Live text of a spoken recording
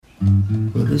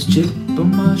But this chip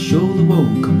on my shoulder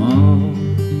won't come off.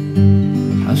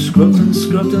 I scrubbed and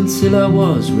scrubbed until I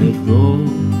was red raw.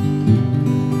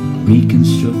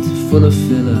 Reconstructed full of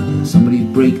filler. Somebody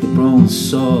break the bronze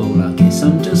soul. I guess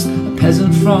I'm just a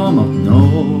peasant from up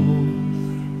north.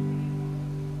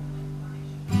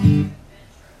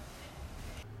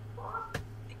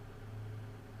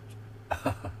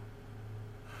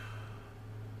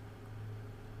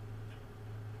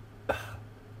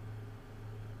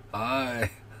 Hi.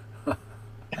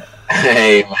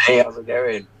 Hey mate, how's it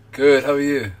going? Good, how are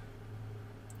you?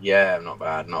 Yeah, not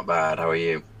bad, not bad. How are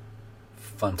you?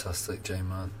 Fantastic,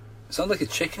 J-Man. It sounded like a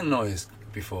chicken noise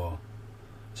before.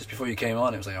 Just before you came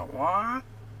on, it was like a what?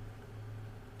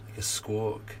 Like a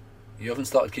squawk. You haven't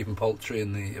started keeping poultry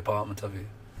in the apartment, have you?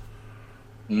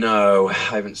 No, I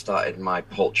haven't started my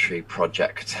poultry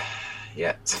project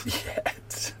yet.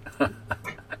 Yet. How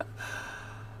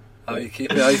are you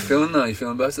keeping? How are you feeling now? Are you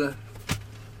feeling better?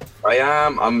 I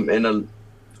am. I'm in a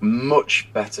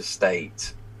much better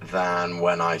state than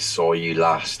when I saw you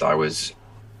last. I was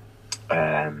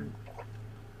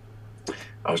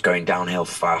going downhill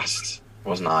fast,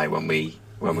 wasn't I, when we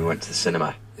went to the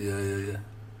cinema? Yeah.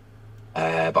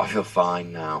 But I feel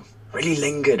fine now. Really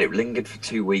lingered. It lingered for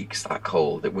 2 weeks, that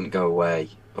cold. It wouldn't go away,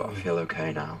 but I feel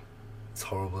okay now. It's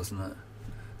horrible, isn't it?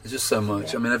 There's just so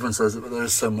much. Yeah. I mean, everyone says it, but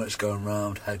there's so much going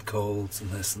around. Head colds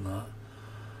and this and that.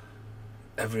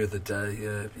 Every other day,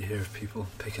 yeah, you hear of people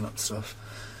picking up stuff.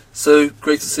 So,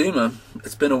 great to see you, man.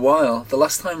 It's been a while. The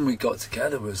last time we got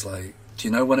together was like, do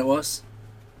you know when it was?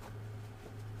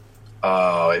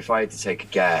 Oh, if I had to take a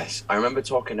guess, I remember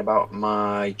talking about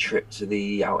my trip to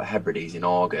the Outer Hebrides in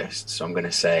August, so I'm going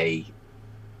to say,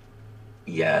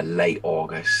 yeah, late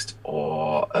August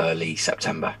or early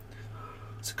September.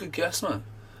 It's a good guess, man.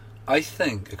 I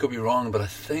think, I could be wrong, but I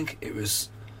think it was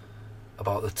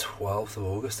about the 12th of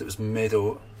August. It was mid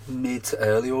to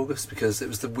early August, because it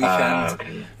was the weekend.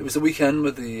 Okay. It was the weekend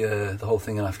where the whole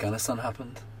thing in Afghanistan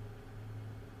happened.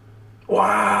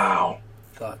 Wow.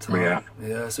 That time.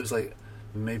 Yeah. So it was like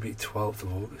maybe 12th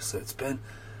of August. So it's been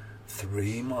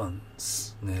 3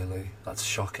 months nearly. That's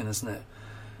shocking, isn't it?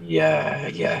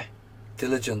 Yeah.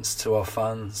 Diligence to our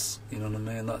fans, you know what I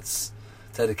mean? That's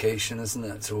dedication, isn't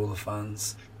it, to all the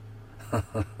fans?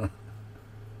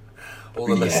 all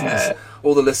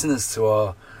the listeners to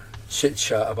our chit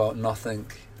chat about nothing,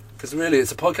 because really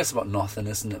it's a podcast about nothing,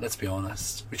 isn't it? Let's be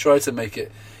honest. We try to make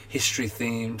it history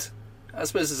themed. I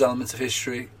suppose there's elements of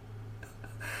history,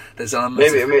 there's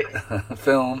elements of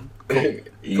film.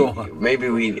 Go on. Maybe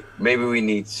we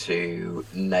need to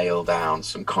nail down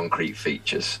some concrete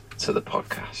features to the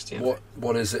podcast. You know?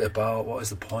 What is it about? What is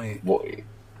the point? What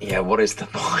is the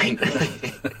point?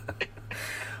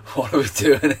 What are we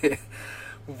doing here?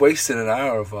 Wasting an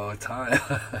hour of our time.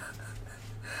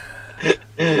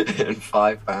 And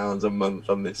 £5 a month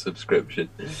on this subscription.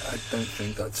 I don't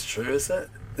think that's true, is it?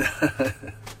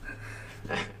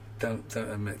 Don't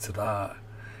admit to that.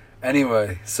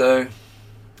 Anyway, so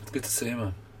it's good to see you,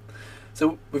 man.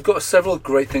 So we've got several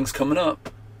great things coming up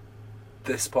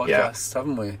this podcast,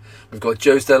 haven't we? We've got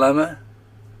Joe's Dilemma.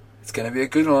 It's going to be a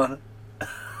good one.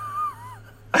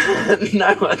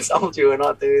 No, I told you we're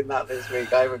not doing that this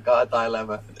week. I haven't got a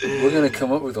dilemma. We're going to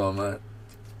come up with one, man.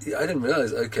 Yeah, I didn't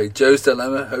realise. Okay, Joe's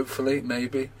Dilemma, hopefully,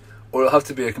 maybe. Or it'll have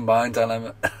to be a combined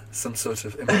dilemma. Some sort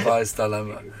of improvised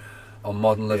dilemma on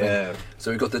modern living. Yeah.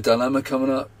 So we've got the dilemma coming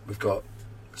up. We've got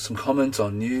some comments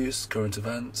on news, current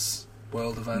events,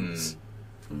 world events.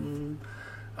 And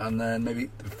then maybe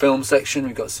the film section,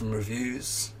 we've got some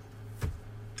reviews.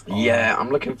 Yeah, I'm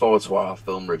looking forward to our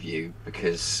film review,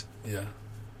 because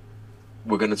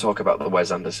we're going to talk about the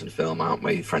Wes Anderson film, aren't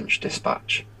we? French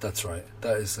Dispatch. That's right.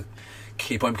 That is a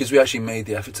key point, because we actually made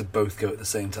the effort to both go at the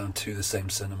same time to the same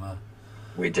cinema.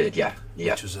 We did, yeah.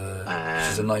 Which was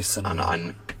a nice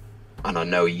cinema. And I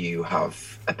know you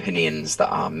have opinions that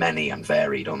are many and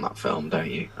varied on that film,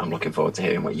 don't you? I'm looking forward to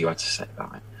hearing what you had to say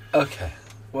about it. Okay.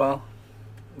 Well,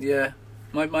 yeah.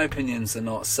 My opinions are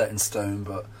not set in stone,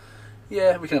 but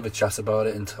yeah, we can have a chat about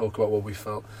it and talk about what we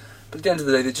felt. But at the end of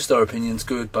the day, they're just our opinions,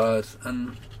 good, bad,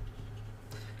 and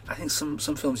I think some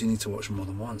films you need to watch more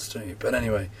than once, don't you? But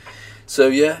anyway, so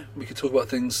yeah, we could talk about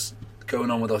things going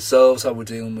on with ourselves, how we're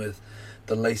dealing with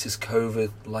the latest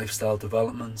COVID lifestyle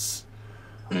developments,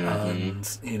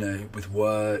 and, you know, with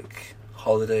work,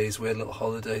 holidays. We had a little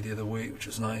holiday the other week, which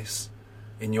was nice.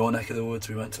 In your neck of the woods,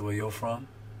 we went to where you're from.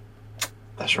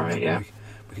 That's right, yeah.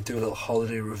 We could do a little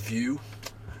holiday review,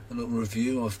 a little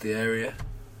review of the area.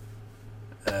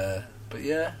 But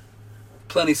yeah,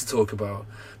 plenty to talk about.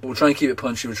 But we'll try and keep it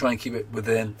punchy. We'll try and keep it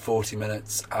within 40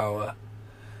 minutes, hour.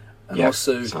 And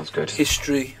also, sounds good.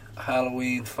 History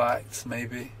Halloween fact,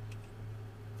 maybe?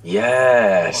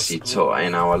 Yes, you Possible. taught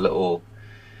in our little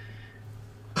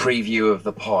preview of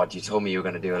the pod. You told me you were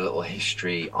going to do a little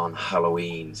history on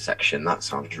Halloween section. That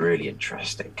sounds really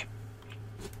interesting.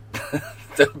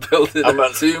 Don't build it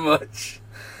up too much.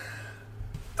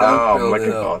 Don't build it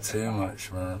up God. too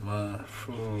much, man.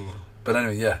 Phew. But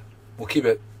anyway, yeah, we'll keep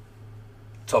it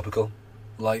topical,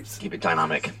 light, Keep it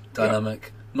dynamic.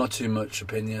 dynamic, not too much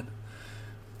opinion.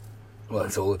 Well,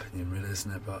 it's all opinion, really,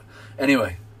 isn't it? But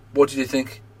anyway, what did you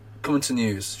think? Coming to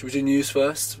news. Should we do news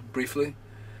first, briefly?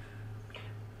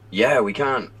 Yeah, we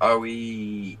can. Are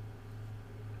we?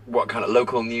 What kind of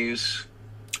local news?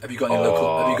 Have you got any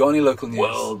local? Have you got any local news?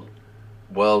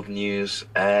 World news.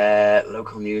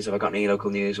 Local news. Have I got any local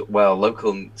news? Well,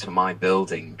 local to my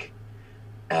building.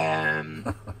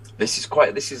 This is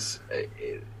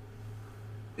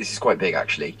quite big,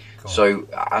 actually. Go on. So,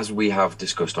 as we have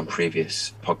discussed on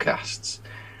previous podcasts,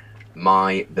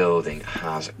 my building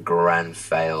has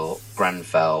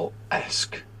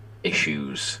Grenfell-esque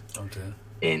issues Oh dear.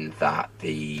 in that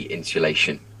the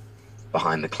insulation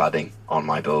behind the cladding on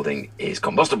my building is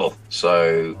combustible.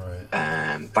 So,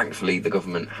 Right. thankfully, the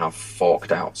government have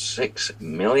forked out 6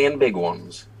 million big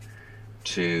ones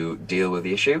to deal with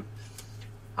the issue.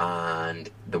 And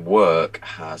the work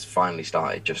has finally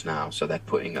started just now. So they're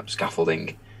putting up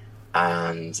scaffolding.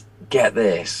 And get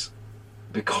this,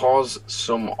 because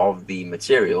some of the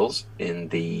materials in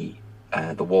the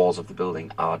walls of the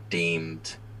building are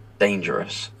deemed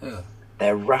dangerous, Yeah.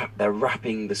 they're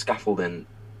wrapping the scaffolding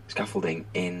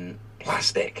in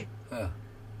plastic. Yeah.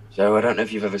 So I don't know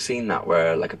if you've ever seen that,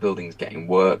 where like a building's getting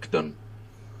work done.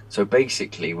 So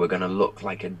basically, we're going to look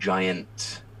like a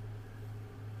giant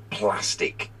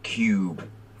plastic cube.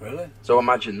 Really? So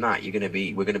imagine that we're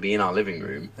going to be in our living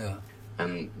room, Yeah.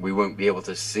 and we won't be able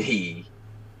to see.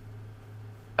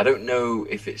 I don't know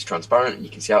if it's transparent and you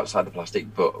can see outside the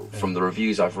plastic, but from the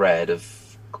reviews I've read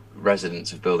of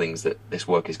residents of buildings that this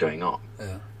work is going on,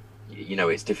 Yeah. you know,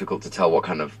 it's difficult to tell what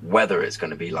kind of weather it's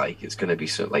going to be like. It's going to be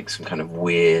like some kind of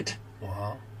weird,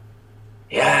 Wow.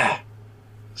 yeah,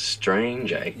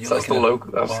 strange, eh? You're So that's the like in a-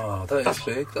 local. Wow, that is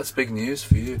big. That's big news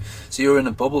for you. So you're in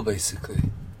a bubble, basically.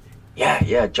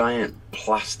 Yeah, giant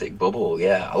plastic bubble.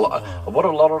 Yeah, what a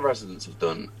lot of residents have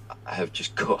done have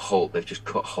just they've just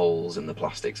cut holes in the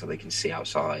plastic so they can see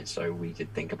outside. So we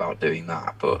did think about doing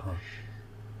that, but I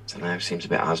don't know, it seems a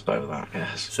bit asbo, that, I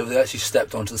guess. So they actually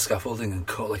stepped onto the scaffolding and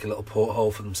cut like a little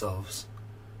porthole for themselves.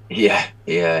 Yeah.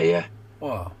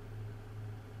 Wow.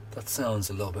 That sounds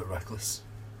a little bit reckless.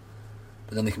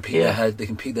 But then they can peek Yeah. their head. They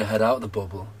can peek their head out of the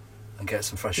bubble and get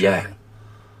some fresh Yeah. air.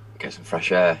 Get some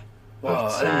fresh air. Wow,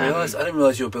 But, I didn't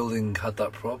realize your building had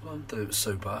that problem. That it was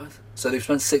so bad. So they've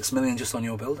spent 6 million just on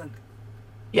your building.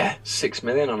 Yeah, 6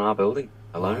 million on our building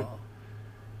alone. Wow,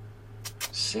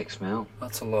 6 mil.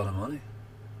 that's a lot of money.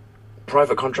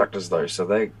 Private contractors, though, so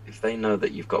if they know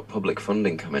that you've got public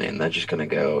funding coming in, they're just going to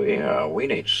go, yeah, we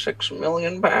need £6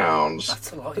 million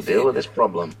That's a lot. to deal with this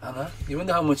problem. I know. You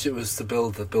wonder how much it was to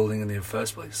build the building in the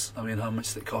first place. I mean, how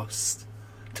much did it cost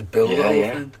to build the whole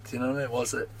thing? Do you know what I mean?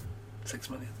 Was it 6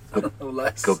 million or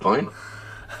less? Good point.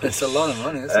 It's a lot of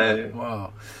money, isn't it?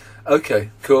 Wow. Okay,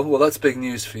 cool. Well, that's big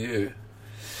news for you.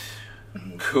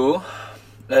 Cool.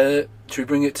 Should we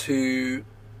bring it to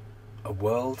a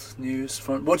world news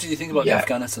front? What did you think about the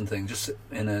Afghanistan thing? Just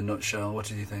in a nutshell, what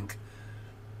did you think?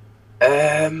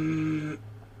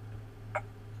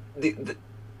 The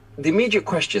immediate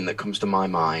question that comes to my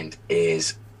mind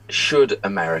is, should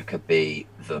America be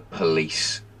the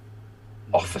police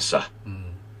officer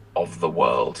of the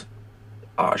world?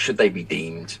 Should they be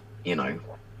deemed,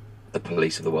 the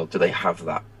police of the world? Do they have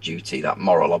that duty, that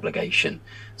moral obligation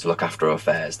to look after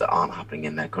affairs that aren't happening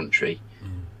in their country?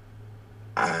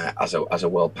 As a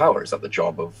world power, is that the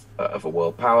job of a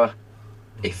world power?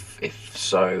 If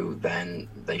so, then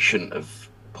they shouldn't have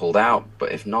pulled out.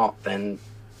 But if not, then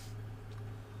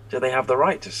do they have the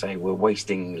right to say, we're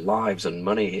wasting lives and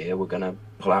money here, we're going to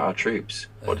pull out our troops?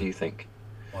 What do you think?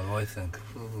 What do I think?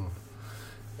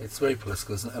 It's very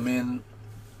political, isn't it? I mean,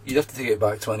 you'd have to take it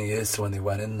back 20 years to when they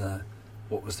went in there.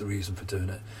 What was the reason for doing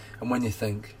it? And when you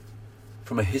think,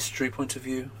 from a history point of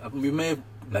view, we may have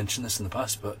mentioned this in the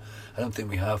past, but I don't think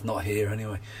we have, not here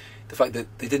anyway. The fact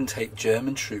that they didn't take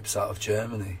German troops out of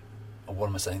Germany, or what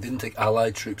am I saying? They didn't take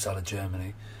Allied troops out of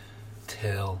Germany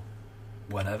till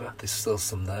whenever. There's still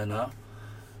some there now,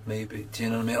 maybe. Do you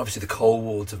know what I mean? Obviously the Cold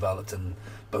War developed and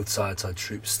both sides had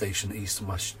troops stationed East and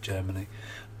West Germany.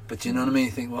 But do you know what I mean?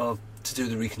 You think, well, to do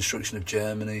the reconstruction of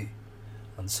Germany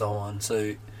and so on.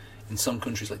 So in some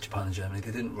countries like Japan and Germany,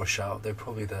 they didn't rush out. They were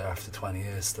probably there after 20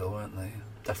 years still, weren't they?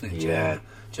 Definitely in Yeah.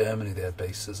 Germany, they had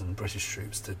bases and British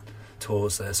troops did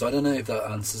tours there. So I don't know if that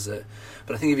answers it,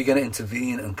 but I think if you're going to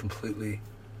intervene and completely,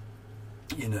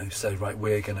 say, right,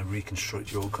 we're going to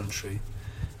reconstruct your country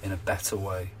in a better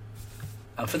way,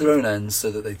 and for their own ends, so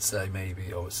that they'd say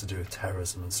maybe, oh, it's to do with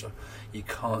terrorism and stuff, you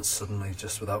can't suddenly,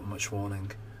 just without much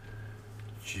warning,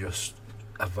 just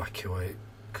evacuate,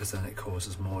 because then it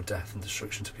causes more death and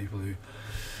destruction to people who,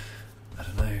 I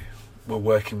don't know, were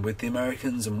working with the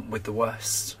Americans and with the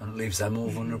West, and it leaves them all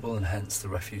vulnerable, and hence the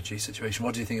refugee situation.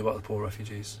 What do you think about the poor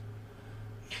refugees?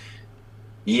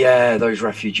 Yeah, those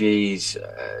refugees,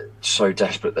 so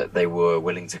desperate that they were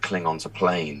willing to cling onto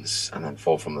planes and then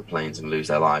fall from the planes and lose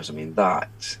their lives. I mean,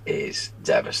 that is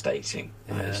devastating.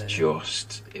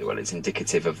 It's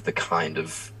indicative of the kind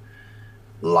of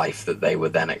life that they were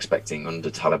then expecting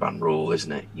under Taliban rule,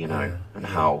 isn't it?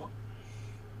 How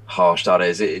harsh that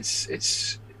is.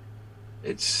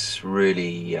 It's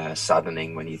really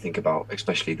saddening when you think about,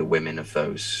 especially the women of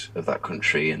that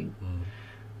country, and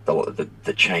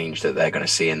the change that they're going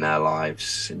to see in their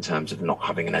lives in terms of not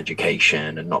having an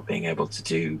education and not being able to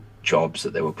do jobs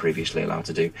that they were previously allowed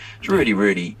to do. It's really,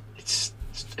 really, it's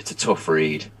a tough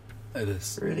read. It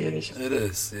is. It really is. It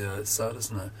is. Yeah, it's sad,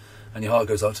 isn't it? And your heart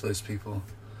goes out to those people.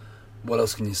 What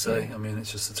else can you say? I mean,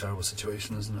 it's just a terrible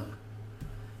situation, isn't it?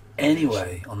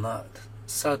 Anyway, on that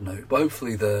sad note, but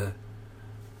hopefully they're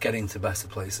getting to better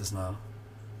places now.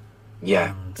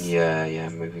 Yeah,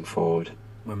 moving forward.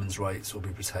 Women's rights will be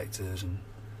protected, and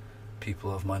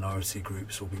people of minority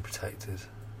groups will be protected.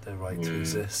 Their right to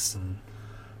exist and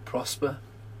prosper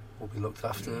will be looked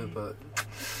after, but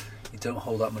you don't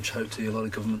hold that much hope to you. A lot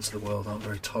of governments of the world aren't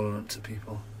very tolerant to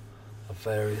people of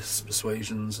various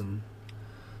persuasions and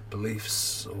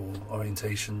beliefs or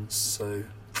orientations. So,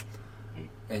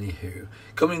 anywho,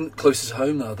 coming closer to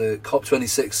home now, the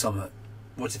COP26 summit.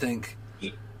 What do you think?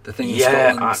 The thing in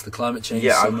Scotland, the climate change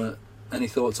summit. Any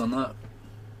thoughts on that?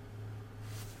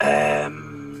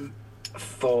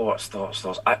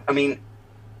 Thoughts. I mean,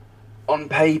 on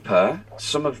paper,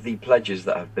 some of the pledges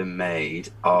that have been made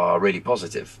are really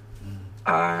positive.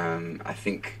 I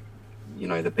think,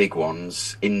 the big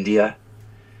ones, India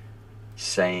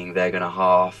saying they're going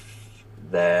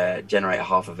to generate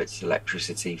half of its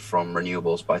electricity from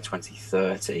renewables by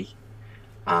 2030,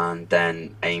 and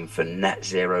then aim for net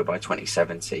zero by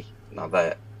 2070. Now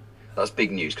that's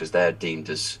big news, because they're deemed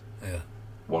as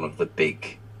one of the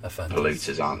big offenders.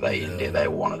 Polluters, aren't they? India, they're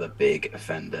one of the big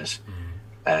offenders.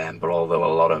 But although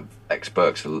a lot of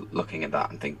experts are looking at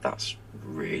that and think that's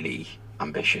really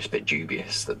ambitious, bit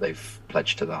dubious that they've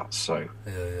pledged to that. So,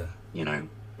 we're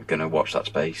going to watch that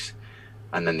space.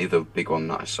 And then the other big one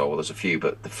that I saw, well, there's a few,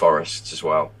 but the forests as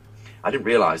well. I didn't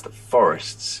realise that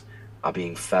forests are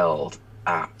being felled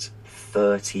at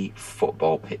 30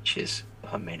 football pitches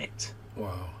per minute.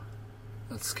 Wow.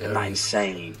 That's scary. Isn't that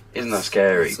insane? Isn't that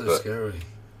scary? That's so scary.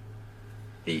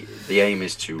 The aim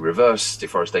is to reverse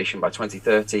deforestation by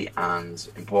 2030, and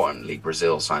importantly,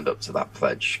 Brazil signed up to that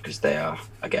pledge because they are,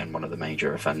 again, one of the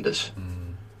major offenders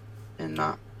in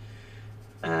that.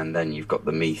 And then you've got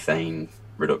the methane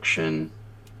reduction,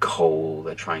 coal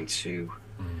they're trying to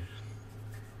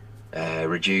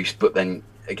reduce, but then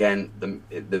again,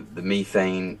 the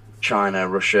methane, China,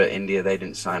 Russia, India, they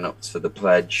didn't sign up to the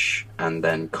pledge. And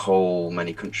then coal,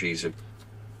 many countries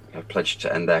have pledged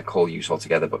to end their coal use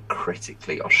altogether, but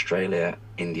critically Australia,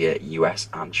 India, US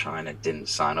and China didn't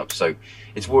sign up. So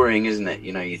it's worrying, isn't it?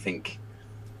 You think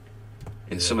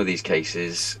in some of these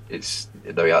cases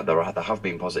there have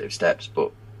been positive steps,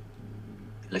 but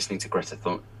listening to Greta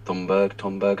Thunberg,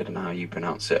 I don't know how you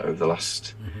pronounce it, over the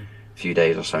last few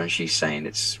days or so, and she's saying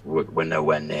we're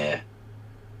nowhere near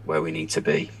where we need to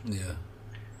be.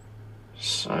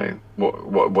 So,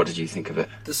 what did you think of it?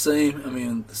 The same. I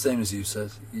mean, the same as you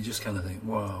said. You just kind of think,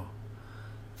 wow,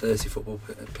 30 football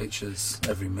pitches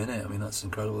every minute. I mean, that's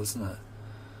incredible, isn't it?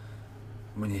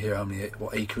 When you hear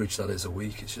what acreage that is a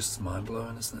week, it's just mind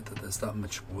blowing, isn't it? That there's that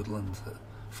much woodland,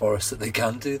 forest, that they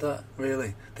can do that.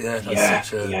 Really, the earth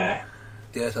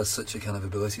has such a kind of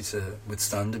ability to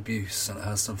withstand abuse, and it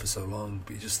has done for so long.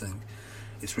 But you just think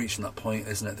it's reaching that point,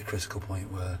 isn't it? The critical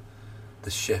point where the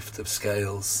shift of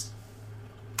scales.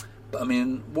 But I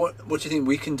mean, what do you think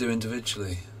we can do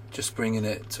individually? Just bringing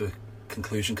it to a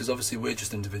conclusion, because obviously we're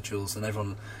just individuals, and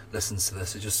everyone listens to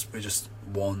this. We're just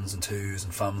ones and twos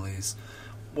and families.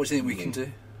 What do you think we can do?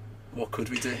 What could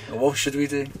we do, or what should we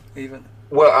do, even?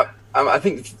 Well, I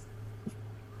think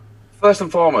first and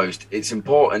foremost, it's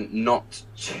important not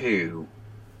to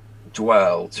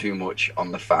dwell too much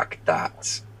on the fact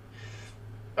that,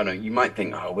 I know you might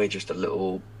think, we're just a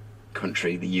little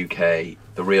country, the UK,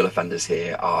 the real offenders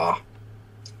here are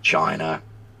China,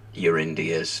 your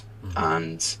Indias,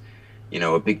 and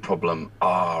a big problem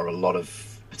are a lot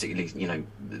of, particularly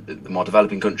the more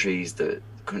developing countries, the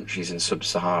countries in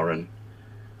sub-Saharan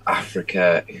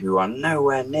Africa, who are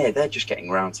nowhere near. They're just getting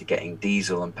around to getting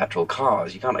diesel and petrol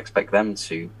cars. You can't expect them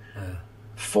to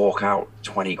fork out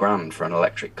 20 grand for an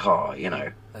electric car.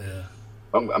 Yeah.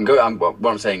 What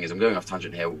I'm saying is, I'm going off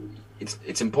tangent here.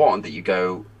 It's important that you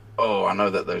go, oh, I know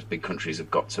that those big countries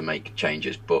have got to make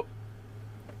changes, but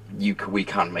we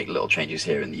can make little changes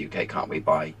here in the UK, can't we?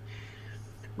 By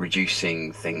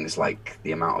reducing things like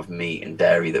the amount of meat and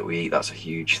dairy that we eat. That's a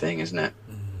huge thing, isn't it?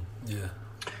 Yeah.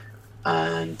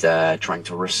 And trying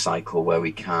to recycle where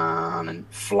we can, and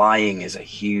flying is a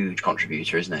huge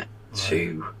contributor, isn't it,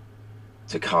 to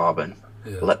carbon.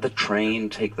 Yeah. Let the train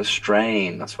take the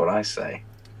strain. That's what I say.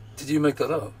 Did you make that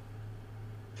up?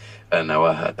 No,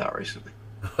 I heard that recently.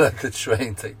 Let the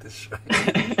train take the strain.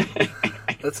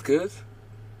 That's good.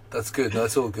 That's good. No,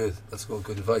 that's all good. That's all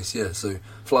good advice. Yeah. So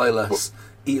fly less,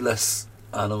 eat less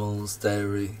animals,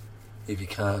 dairy, if you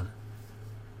can.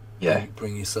 Yeah.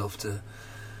 Bring yourself to.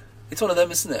 It's one of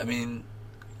them, isn't it? I mean,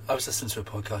 I was listening to a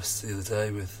podcast the other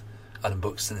day with Adam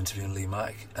Buxton interviewing Lee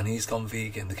Mack, and he's gone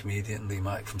vegan, the comedian Lee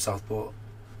Mack from Southport,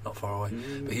 not far away.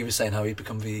 But he was saying how he'd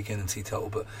become vegan and teetotal,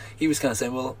 but he was kind of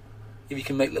saying, well, if you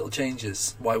can make little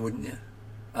changes, why wouldn't you?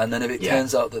 And then if it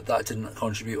turns out that didn't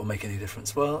contribute or make any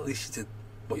difference, well, at least you did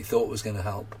what you thought was going to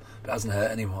help, but it hasn't hurt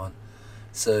anyone.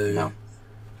 So, no.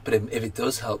 But if it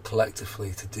does help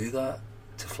collectively to do that,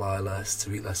 to fly less,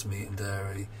 to eat less meat and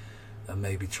dairy, and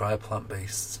maybe try a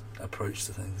plant-based approach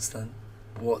to things, then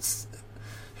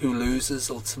who loses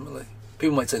ultimately?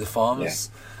 People might say the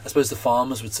farmers. I suppose the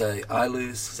farmers would say, I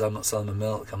lose because I'm not selling my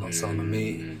milk, I'm not selling my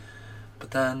meat.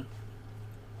 But then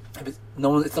it's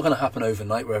not going to happen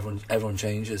overnight where everyone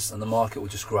changes, and the market will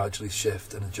just gradually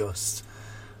shift and adjust,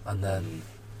 and then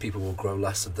people will grow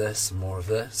less of this and more of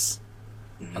this.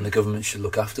 And the government should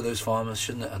look after those farmers,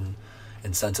 shouldn't it, and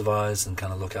incentivise and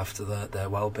kind of look after their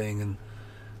well-being and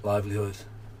livelihood.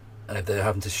 And if they're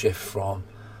having to shift from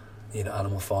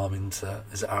animal farming to,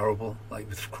 is it arable, like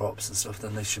with crops and stuff,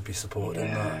 then they should be supported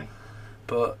in that.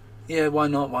 But why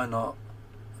not?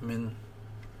 I mean,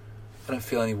 I don't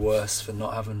feel any worse for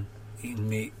not having eaten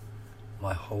meat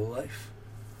my whole life,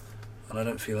 and I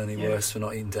don't feel any worse for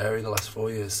not eating dairy the last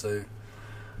 4 years, so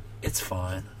it's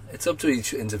fine. It's up to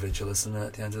each individual, isn't it,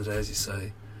 at the end of the day, as you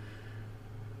say.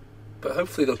 But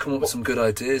hopefully they'll come up with some good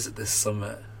ideas at this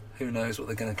summit. Who knows what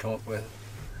they're going to come up with.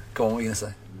 Go on, what are you going to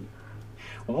say?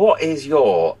 What is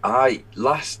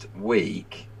last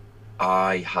week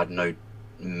I had no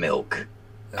milk.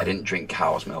 I didn't drink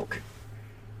cow's milk.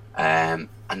 And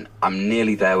I'm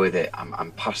nearly there with it.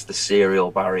 I'm past the cereal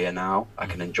barrier now. I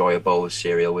can enjoy a bowl of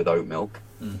cereal with oat milk.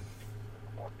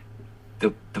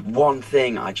 The one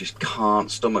thing I just can't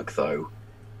stomach, though,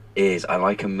 is I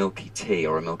like a milky tea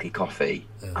or a milky coffee,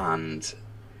 and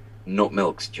nut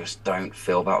milks just don't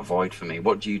fill that void for me.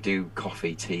 What do you do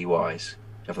coffee, tea-wise? Do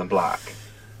you have them black?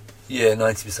 Yeah,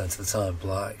 90% of the time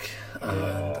black.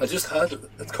 I just had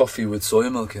a coffee with soya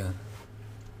milk in,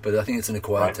 but I think it's an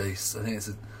acquired taste. I think it's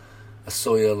a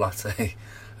soya latte,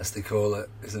 as they call it,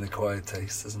 is an acquired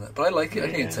taste, isn't it? But I like it. I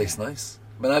think it tastes nice.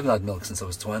 I mean, I haven't had milk since I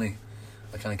was 20.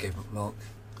 I kind of gave up milk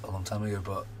a long time ago,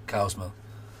 but cow's milk.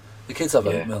 The kids have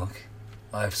oat milk.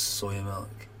 I have soya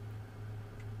milk.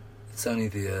 It's only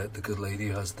the good lady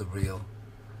who has the real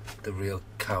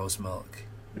cow's milk.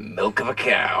 The milk of a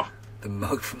cow. The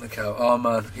milk from the cow. Oh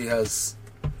man, he has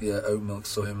oat milk,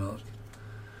 soya milk.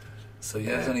 So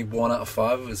there's only 1 out of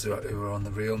 5 of us who are on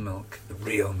the real milk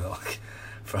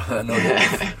from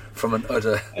an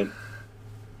udder.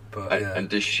 And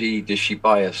does she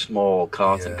buy a small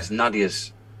carton? Because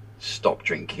Nadia's stopped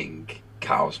drinking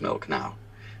cow's milk now,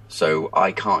 so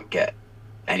I can't get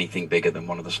anything bigger than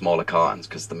one of the smaller cartons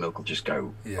because the milk will just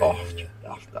go off.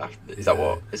 After. Is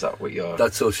that what you're?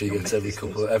 That's all she gets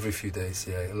every few days.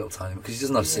 Yeah, a little tiny, because she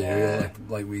doesn't have cereal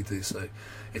like we do, so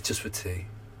it's just for tea.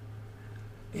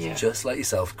 Yeah. Just like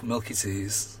yourself, milky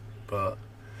teas. But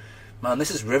man,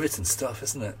 this is riveting stuff,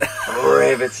 isn't it?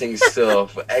 Riveting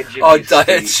stuff. Our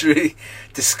dietary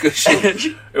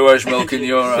discussion. Who has milk in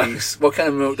your eyes? What kind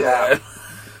of milk do I have?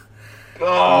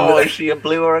 Oh, is she a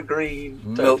blue or a green?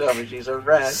 Milk. Don't tell me she's a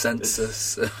red.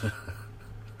 Census.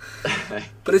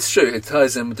 But it's true, it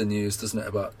ties in with the news, doesn't it,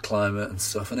 about climate and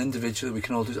stuff. And individually we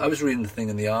can all do. I was reading the thing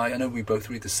in the Eye. I know we both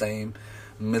read the same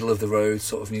middle of the road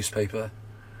sort of newspaper.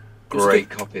 Great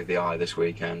copy of the Eye this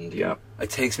weekend. Yeah. It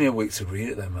takes me a week to read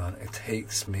it though, man. It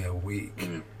takes me a week.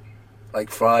 Like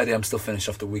Friday, I'm still finished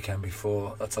off the weekend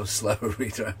before. That's how slow a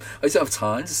reader I am. I just don't have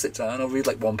time to sit down. I'll read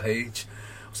like one page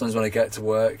Sometimes when I get to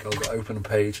work, I'll open a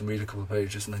page and read a couple of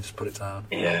pages and then just put it down.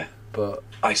 Yeah. But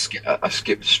I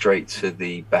skipped straight to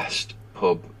the best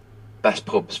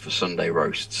pubs for Sunday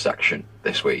roast section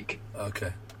this week.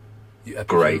 okay,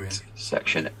 Great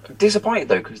section. Disappointed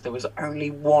though, because there was only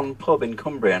one pub in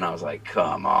Cumbria, and I was like,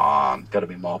 come on, got to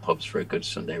be more pubs for a good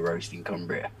Sunday roast in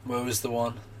Cumbria. Where was the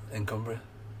one in Cumbria?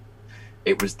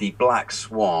 It was the Black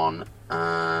Swan,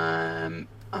 and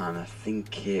I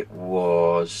think it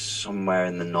was somewhere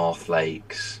in the North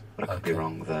Lakes, but I could be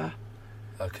wrong there.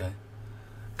 Okay,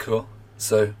 cool.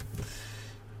 So,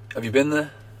 have you been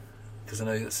there? Because I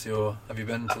know that's your. Have you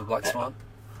been to the Black Swan?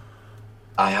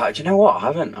 Do you know what? I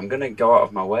haven't. I'm going to go out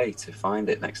of my way to find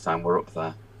it next time we're up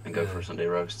there and go for a Sunday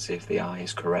roast to see if the eye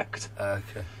is correct.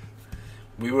 Okay.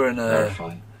 We were in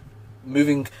Verify.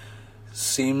 moving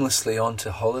seamlessly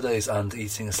onto holidays and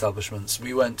eating establishments.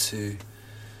 We went to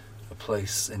a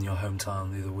place in your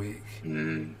hometown the other week.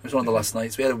 It was one of the last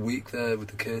nights. We had a week there with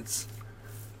the kids,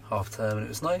 half term, and it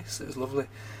was nice. It was lovely.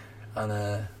 And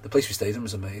the place we stayed in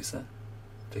was amazing.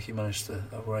 Vicky managed to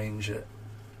arrange it,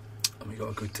 and we got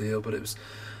a good deal. But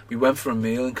we went for a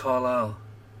meal in Carlisle.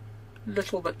 A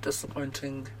little bit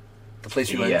disappointing. The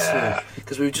place we went to,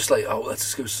 because we were just like, oh,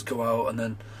 let's just go out, and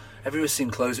then everywhere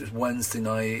seemed closed. It was Wednesday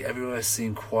night. Everywhere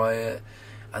seemed quiet,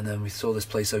 and then we saw this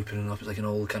place opening up. It was like an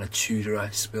old kind of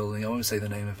Tudor-esque building. I won't say the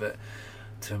name of it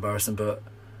to embarrass them, but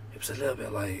it was a little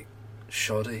bit like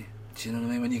shoddy. Do you know what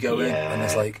I mean? When you go in and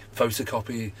there's like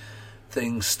photocopy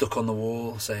things stuck on the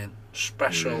wall saying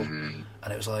special, and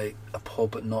it was like a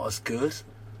pub but not as good.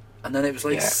 And then it was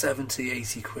like 70,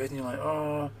 80 quid, and you're like,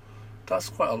 oh, that's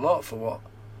quite a lot for what?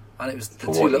 And it was the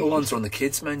two little ones were on the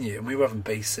kids menu, and we were having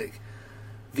basic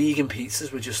vegan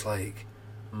pizzas. Were just like,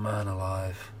 man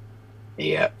alive.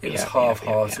 It was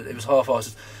half-hearted. It was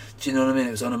half-hearted. Do you know what I mean?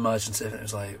 It was unimaginative, and it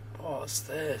was like, what's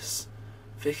this?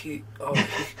 Vicky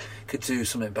could do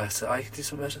something better. I could do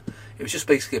something better. It was just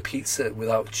basically a pizza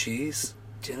without cheese.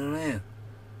 Do you know what I mean?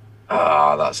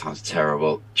 Ah, that sounds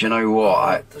terrible. Do you know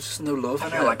what? There's just no love. I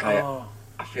feel like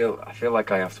I feel like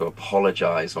I have to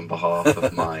apologise on behalf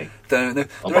of my. The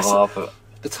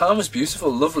town was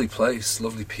beautiful, lovely place,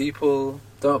 lovely people.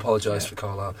 Don't apologise for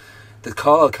Carlisle. The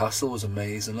Carlisle Castle was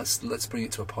amazing. Let's bring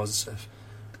it to a positive.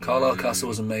 The Carlisle Castle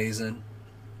was amazing.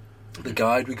 The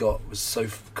guide we got was so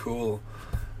cool.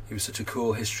 He was such a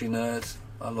cool history nerd.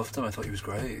 I loved him. I thought he was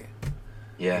great.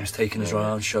 Yeah. He was taking us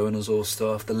around, showing us all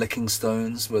stuff. The licking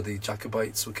stones where the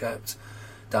Jacobites were kept,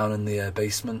 down in the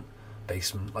basement,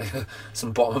 like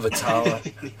some bottom of a tower.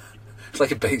 It's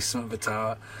like a basement of a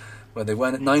tower where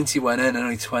 90 went in and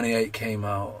only 28 came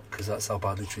out because that's how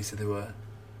badly treated they were.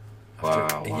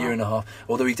 After a year and a half.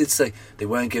 Although he did say they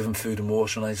weren't given food and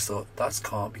water, and I just thought that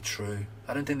can't be true.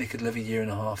 I don't think they could live a year and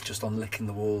a half just on licking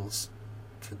the walls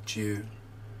for dew.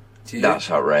 That's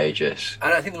outrageous.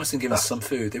 And I think they must have given some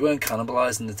food. They weren't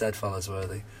cannibalising the dead fellas, were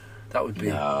they? That would be.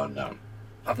 No.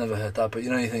 I've never heard that, but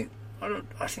you think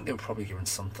I think they were probably given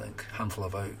something, handful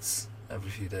of oats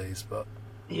every few days, but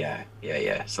yeah,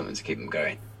 something to keep them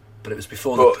going. But it was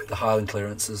before the Highland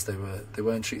clearances. They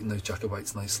weren't treating those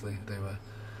Jacobites nicely. They were.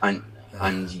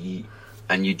 And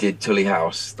you did Tully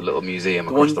House, the little museum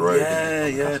across the road.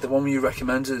 Yeah, the one you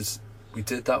recommended. We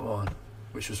did that one,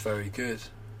 which was very good.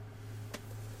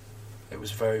 It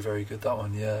was very, very good, that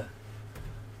one, yeah.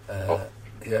 Yeah,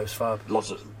 it was fab.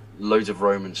 Loads of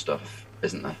Roman stuff,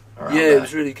 isn't there? It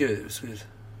was really good. It was good.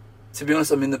 To be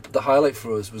honest, I mean, the highlight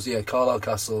for us was, Carlisle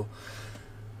Castle.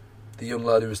 The young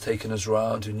lad who was taking us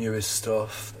around, who knew his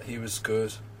stuff, he was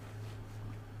good.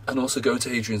 And also going to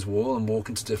Hadrian's Wall and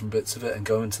walking to different bits of it and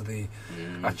going to the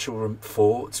actual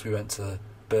forts. We went to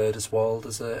Burdeswald,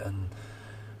 is it? And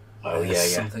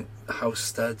something.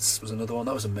 Housesteads was another one.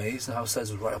 That was amazing.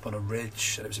 Housesteads was right up on a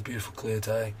ridge, and it was a beautiful, clear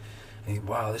day. And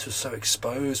wow, this was so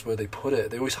exposed where they put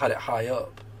it. They always had it high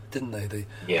up, didn't they? The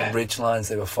ridge lines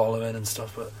they were following and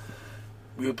stuff. But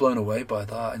we were blown away by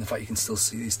that. And in fact, you can still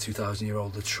see these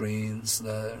 2,000-year-old latrines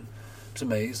there. It's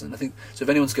amazing. I think so. If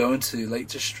anyone's going to Lake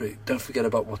District, don't forget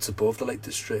about what's above the Lake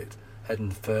District.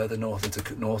 Heading further north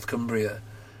into North Cumbria,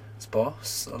 it's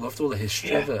boss. I loved all the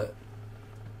history of it.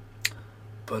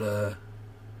 But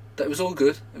it was all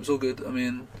good. It was all good. I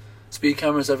mean, speed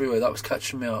cameras everywhere. That was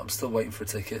catching me out. I'm still waiting for a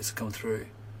ticket to come through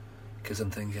because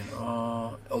I'm thinking,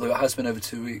 although it has been over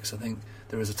 2 weeks, I think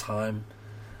there is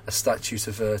a statute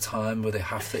of time where they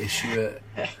have to issue it.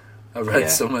 I read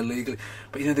somewhere legally,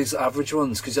 but these average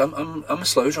ones, because I'm a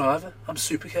slow driver. I'm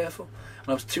super careful, and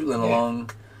I was tootling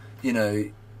along.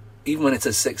 Even when it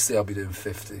says 60, I'll be doing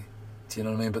 50. Do you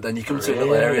know what I mean? But then you come to a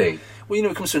little area. Well,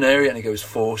 it comes to an area and it goes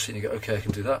 40, and you go, okay, I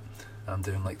can do that. I'm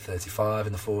doing like 35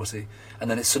 in the 40, and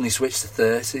then it suddenly switched to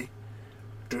 30,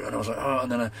 and I was like, oh,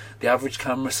 and then the average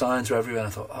camera signs were everywhere, and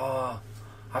I thought, oh,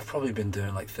 I've probably been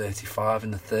doing like 35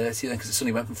 in the 30 then, because it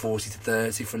suddenly went from 40 to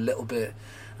 30 for a little bit,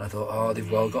 and I thought, oh, they've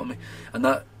well got me. And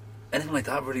that, anything like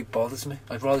that really bothers me.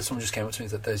 I'd rather someone just came up to me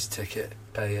and said, there's your ticket,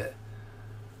 pay it.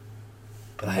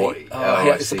 But I hate,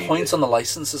 it's the points on the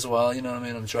licence as well, you know what I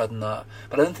mean? I'm dreading that.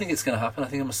 But I don't think it's going to happen. I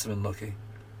think I must have been lucky.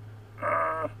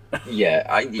 Yeah,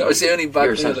 that was the only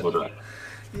bad thing.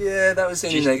 Yeah, that was the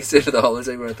only negative of the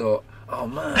holiday, where I thought, oh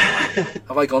man,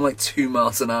 have I gone like 2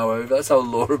 miles an hour over? That's how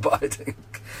law-abiding.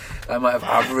 I might have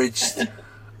averaged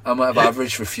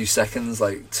for a few seconds,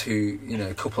 like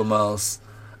a couple of miles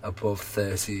above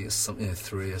 30 or something,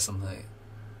 3 or something.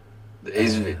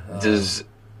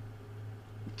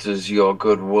 Does your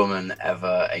good woman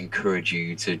ever encourage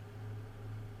you to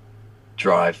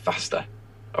drive faster,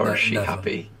 or is she never.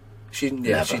 Happy? She'd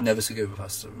never go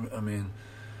faster. I mean.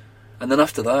 And then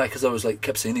after that, because I was like,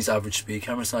 kept seeing these average speed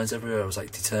camera signs everywhere, I was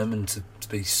like determined to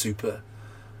be super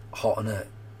hot on it,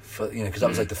 for because that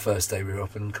was like the first day we were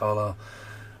up in Carlisle.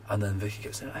 And then Vicky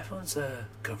kept saying, everyone's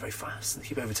going very fast and they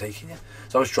keep overtaking you.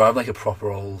 So I was driving like a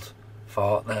proper old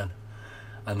fart then,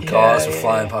 and cars were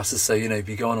flying past us. So if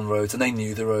you go on roads, and they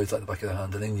knew the roads like the back of their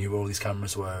hand, and they knew where all these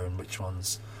cameras were and which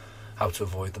ones, how to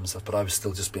avoid them and stuff. But I was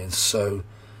still just being so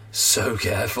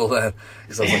careful then,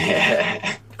 because I was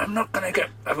like, I'm not gonna get.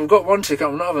 If I've got one ticket,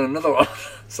 I'm not having another one.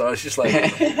 So I was just like,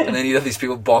 and then you have these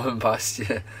people bombing past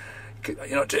you.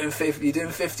 You're not doing 50. You're doing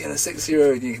 50 on a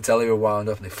 6-year-old. And you can tell they were wound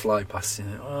up, and they fly past you.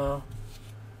 Well,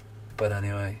 but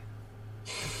anyway,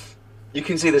 you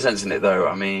can see the sense in it, though.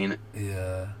 I mean,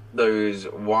 yeah, those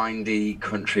windy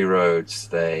country roads,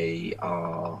 they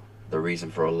are the reason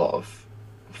for a lot of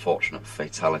unfortunate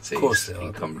fatalities. Of course they in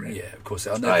are. Cumbria. Yeah, of course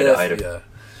they are.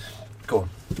 Go on.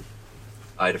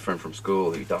 I had a friend from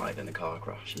school who died in a car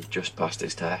crash. He just passed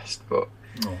his test, but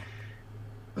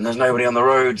when there's nobody on the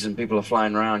roads and people are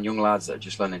flying around, young lads that are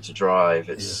just learning to drive,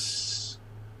 it's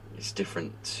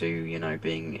different to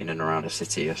being in and around a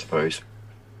city, I suppose.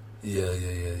 Yeah.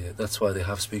 That's why they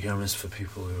have speed cameras for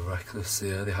people who are reckless.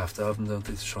 Yeah, they have to have them, don't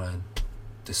they, to try and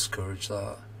discourage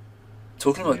that.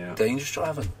 Talking about dangerous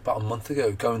driving, about a month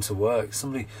ago, going to work,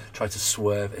 somebody tried to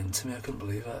swerve into me. I couldn't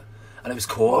believe it. And it was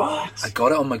caught. What? I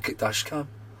got it on my dash cam.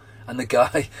 And the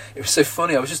guy, it was so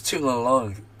funny, I was just tooting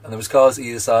along, and there was cars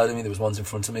either side of me, there was ones in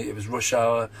front of me. It was rush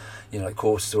hour, like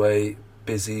 8:45,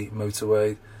 busy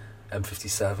motorway,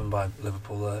 M57 by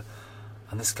Liverpool there.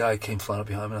 And this guy came flying up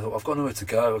behind me, and I thought, I've got nowhere to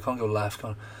go, I can't go left.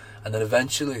 And then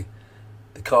eventually,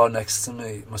 the car next to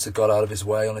me must have got out of his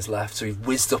way on his left, so he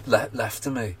whizzed up left to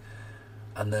me.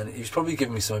 And then he was probably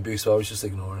giving me some abuse, so I was just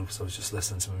ignoring him, because I was just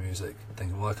listening to my music,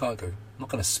 thinking, well, I can't go, I'm not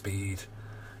going to speed.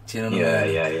 Do you know what I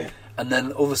mean? Yeah. And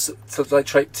then all of a sudden, to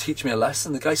try to teach me a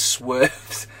lesson, the guy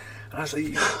swerved. And I was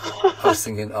like, I was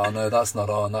thinking, oh no, that's not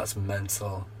on, that's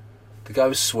mental. The guy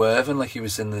was swerving like he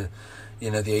was in the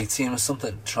A-team or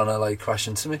something, trying to crash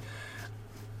into me.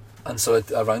 And so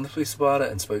I rang the police about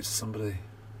it and spoke to somebody,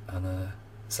 and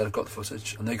said I've got the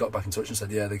footage, and they got back in touch and said,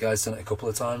 yeah, the guy's done it a couple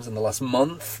of times in the last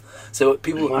month. So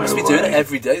people must be doing it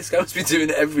every day. This guy must be doing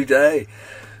it every day,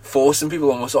 forcing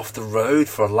people almost off the road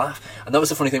for a laugh. And that was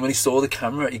the funny thing, when he saw the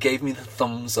camera, he gave me the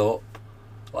thumbs up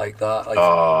like that.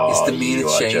 His demeanour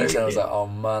changed, and I was like, oh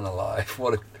man alive,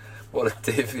 what a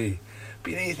divvy.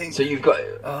 But you think, so you've got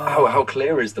how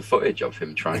clear is the footage of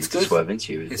him trying to swerve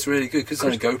into you? It's really good, because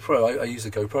on a GoPro, I use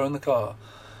a GoPro in the car,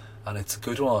 and it's a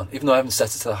good one, even though I haven't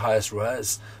set it to the highest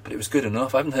res, but it was good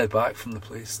enough. I haven't heard back from the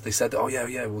police. They said, oh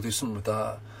yeah, we'll do something with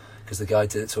that, because the guy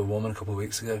did it to a woman a couple of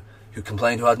weeks ago who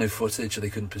complained, who had no footage, or they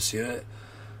couldn't pursue it.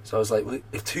 So I was like, well,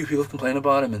 if 2 people complain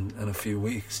about him in a few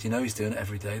weeks, he's doing it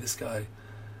every day, this guy.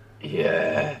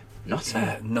 Yeah, nutter.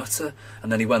 Yeah, nutter.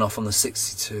 And then he went off on the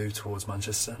 62 towards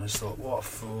Manchester, and I just thought, what a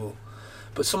fool.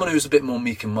 But someone who was a bit more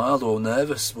meek and mild or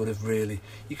nervous would have really,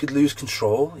 you could lose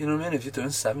control, you know what I mean? If you're doing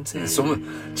 70 and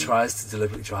someone tries to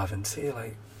deliberately drive into you,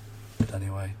 but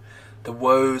anyway, the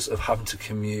woes of having to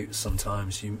commute,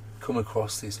 sometimes you come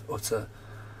across these utter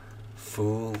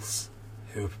fools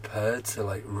who are prepared to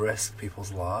risk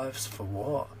people's lives for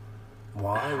what?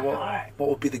 Why? What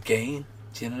would be the gain?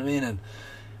 Do you know what I mean? And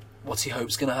what's he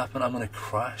hope's going to happen? I'm going to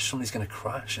crash. Somebody's going to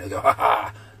crash. And they go, ha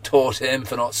ha, taught him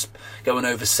for not going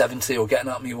over 70 or getting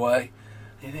out of my way.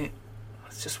 And you think,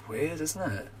 it's just weird,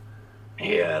 isn't it?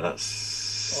 Yeah,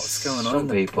 that's what's going on. Some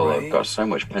people have got so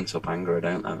much pent up anger,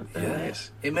 don't they? Yeah.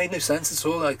 It made no sense at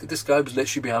all. This guy was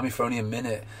literally behind me for only a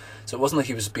minute. So it wasn't like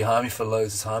he was behind me for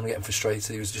loads of time getting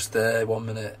frustrated. He was just there 1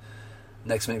 minute.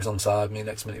 Next minute he was on side me.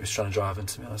 Next minute he was trying to drive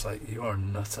into me. I was like, you are a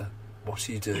nutter. What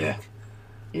are you doing? Yeah.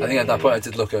 I think at that point I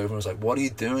did look over and was like, what are you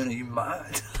doing? Are you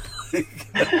mad?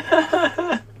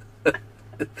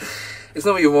 It's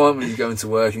not what you want when you go into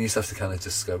work and you just have to kind of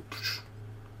just go.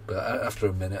 But after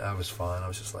a minute, I was fine. I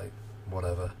was just like,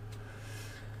 whatever.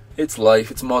 It's life.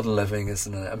 It's modern living,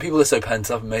 isn't it? And people are so pent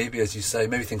up. Maybe, as you say,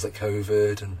 maybe things like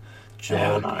COVID and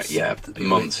jobs.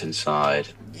 Months inside.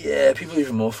 Yeah, people are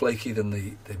even more flaky than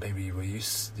they maybe were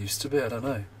used to be. I don't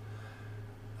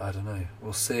know.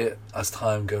 We'll see it as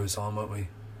time goes on, won't we?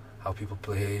 How people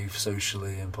behave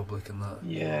socially in public and that.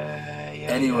 Yeah.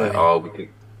 Anyway. Oh, we could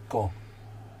go on.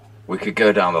 We could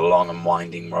go down the long and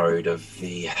winding road of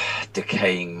the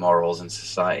decaying morals in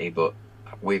society, but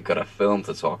we've got a film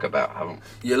to talk about, haven't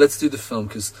we? Yeah, let's do the film,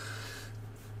 because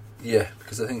I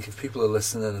think if people are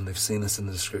listening and they've seen this in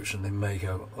the description, they may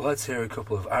go, well, let's hear a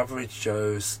couple of average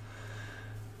Joes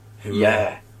who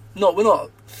we're not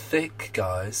thick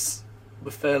guys, we're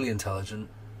fairly intelligent,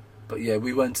 but yeah,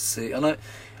 we went to see, and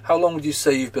how long would you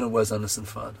say you've been a Wes Anderson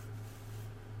fan?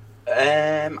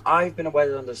 I've been a Wes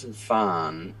Anderson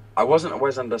fan. I wasn't a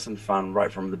Wes Anderson fan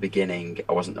right from the beginning.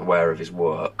 I wasn't aware of his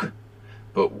work.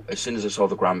 But as soon as I saw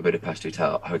the Grand Budapest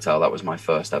Hotel, that was my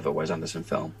first ever Wes Anderson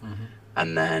film. Mm-hmm.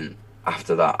 And then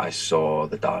after that, I saw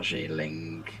the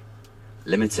Darjeeling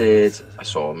Limited. I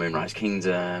saw Moonrise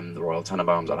Kingdom, the Royal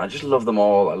Tenenbaums, and I just love them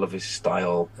all. I love his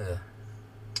style. Yeah.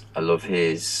 I love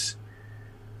his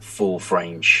full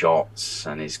frame shots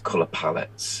and his colour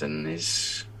palettes and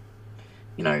his,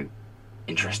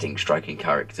 interesting, striking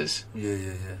characters.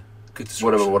 Yeah. Good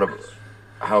description. Whatever.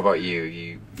 How about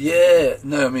you? Yeah,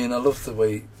 no, I mean, I love the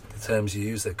way the terms you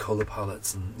use, their colour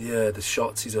palettes, and the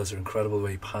shots he does are incredible, the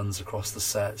way he pans across the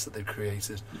sets that they've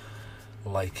created,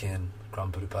 like in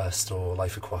Grand Budapest or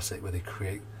Life Aquatic, where they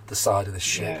create the side of the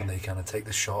ship and they kind of take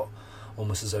the shot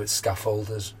almost as though it's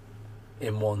scaffolded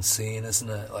in one scene, isn't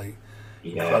it? Like,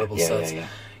 incredible sets.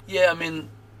 Yeah, I mean,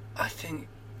 I think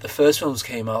the first films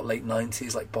came out late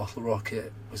 90s, like Bottle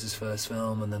Rocket was his first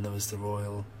film, and then there was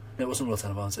it wasn't Royal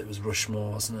Tenenbaums, it was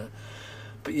Rushmore, wasn't it?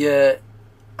 But yeah,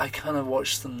 I kind of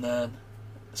watched them then.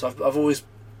 So I've always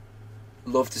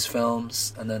loved his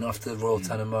films, and then after Royal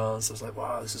Tenenbaums, I was like,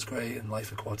 wow, this is great, and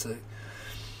Life Aquatic.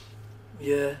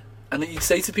 Yeah. And you'd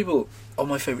say to people, oh,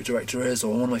 my favourite director is,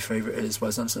 or one of my favourite is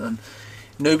Wes Anderson,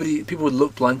 and people would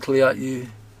look blankly at you,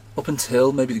 up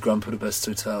until maybe the Grand Budapest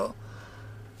Hotel.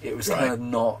 It was kind of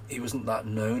not, he wasn't that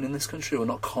known in this country, or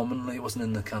not commonly, it wasn't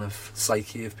in the kind of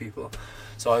psyche of people.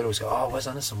 So I'd always go, oh, Wes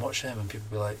Anderson, watch him, and people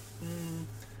would be like,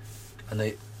 and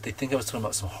they think I was talking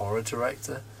about some horror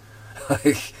director,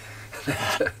 like,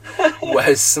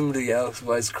 where's somebody else,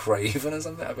 where's Craven or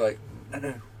something? I'd be like,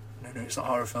 no, it's not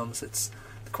horror films, it's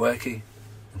quirky,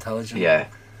 intelligent,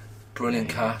 brilliant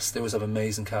cast. They always have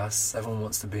amazing casts. Everyone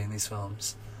wants to be in these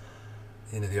films.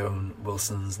 The Owen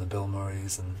Wilsons and the Bill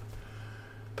Murrays,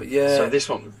 but yeah. So this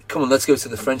one, come on, let's go to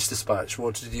the French Dispatch.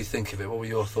 What did you think of it? What were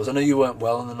your thoughts? I know you weren't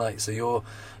well on the night, so your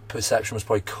perception was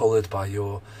probably coloured by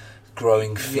your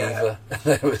growing fever.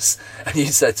 And you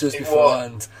said to us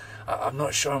beforehand, I'm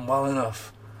not sure I'm well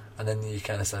enough, and then you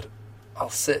kind of said, I'll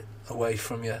sit away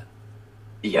from you.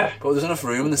 Yeah. But there was enough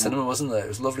room in the cinema, wasn't there? It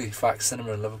was lovely Fax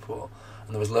Cinema in Liverpool,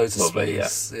 and there was loads of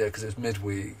space. Yeah, because it was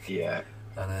midweek. Yeah.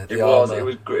 And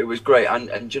it was great,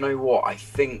 and do you know what? I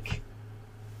think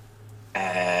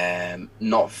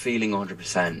not feeling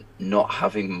 100%, not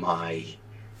having my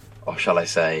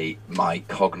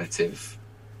cognitive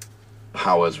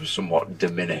powers were somewhat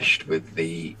diminished with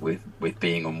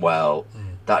being unwell.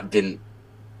 That didn't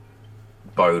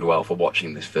bode well for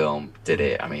watching this film, did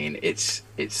it? I mean, there's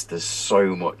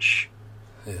so much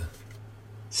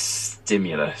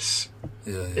stimulus.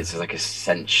 It's like a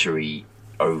sensory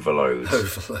overload.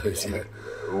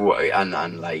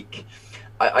 And like,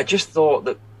 I just thought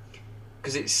that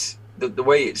because it's the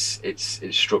way it's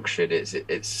structured,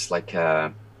 it's like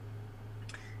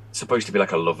supposed to be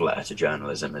like a love letter to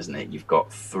journalism, isn't it? You've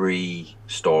got 3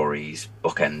 stories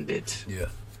bookended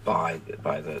by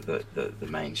the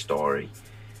main story.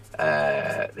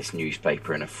 This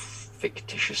newspaper in a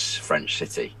fictitious French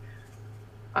city,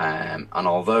 and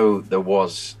although there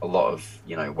was a lot of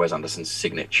Wes Anderson's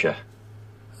signature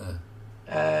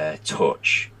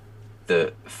touch,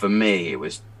 that for me it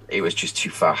was just too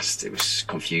fast. It was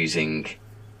confusing.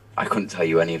 I couldn't tell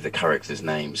you any of the characters'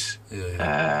 names.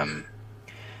 And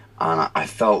I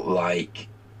felt like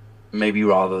maybe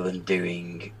rather than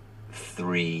doing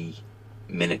 3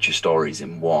 miniature stories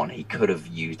in one, he could have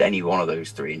used any one of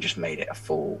those 3 and just made it a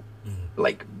full,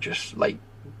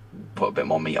 put a bit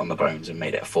more meat on the bones and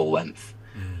made it a full length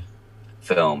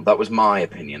film. That was my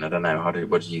opinion. I don't know.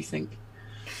 What did you think?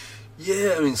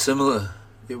 Yeah, I mean, similar.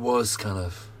 It was kind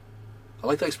of, I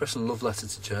like that expression, love letter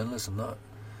to journalism. That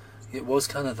it was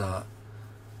kind of that,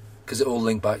 because it all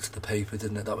linked back to the paper,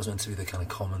 didn't it? That was meant to be the kind of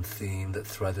common theme that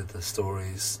threaded the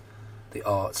stories, the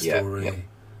art story,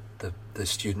 the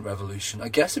student revolution. I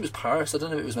guess it was Paris. I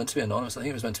don't know if it was meant to be anonymous. I think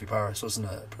it was meant to be Paris, wasn't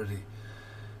it? Pretty,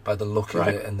 by the look of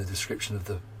it and the description of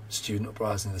the student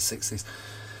uprising in the 60s.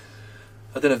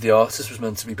 I don't know if the artist was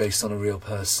meant to be based on a real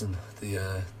person.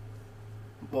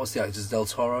 What was the actor? Del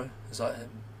Toro? Is that him?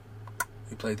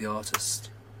 Who played the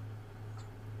artist?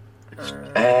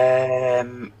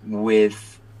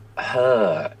 With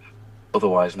her,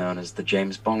 otherwise known as the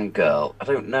James Bond girl. I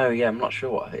don't know. Yeah, I'm not sure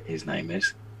what his name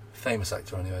is. Famous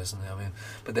actor, anyway, isn't he? I mean,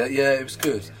 but it was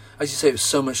good. As you say, it was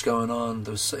so much going on. It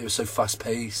was so fast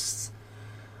paced,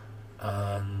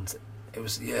 and it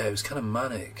was kind of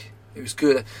manic. It was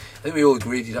good. I think we all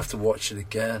agreed you'd have to watch it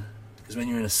again, because when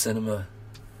you're in a cinema,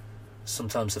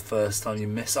 sometimes the first time you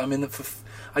miss. I mean,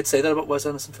 I'd say that about Wes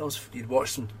Anderson films. You'd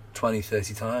watch them 20,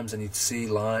 30 times, and you'd see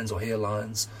lines or hear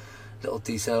lines, little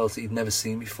details that you'd never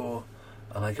seen before,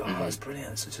 and I go, oh, that's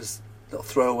brilliant. It's just a little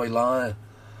throwaway line.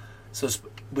 So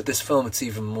with this film, it's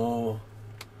even more.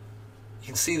 You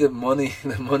can see the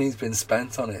money's been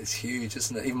spent on it. It's huge,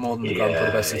 isn't it? Even more than the Grand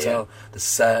Budapest Hotel. The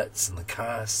sets and the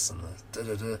casts and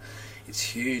the It's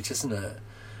huge, isn't it?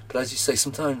 But as you say,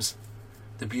 sometimes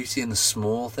the beauty in the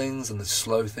small things and the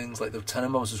slow things, like the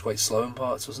Tenenbaums was quite slow in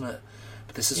parts, wasn't it?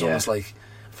 But this is almost like,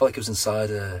 I felt like it was inside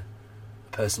a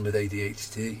person with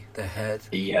ADHD, their head.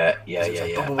 Yeah.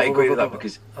 I agree with that,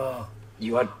 because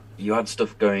you had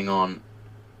stuff going on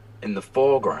in the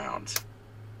foreground,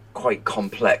 quite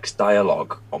complex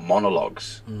dialogue or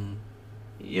monologues,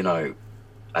 you know,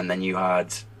 and then you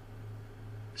had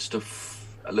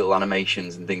stuff, little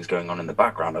animations and things going on in the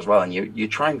background as well, and you're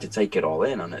trying to take it all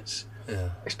in, and it's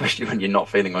especially when you're not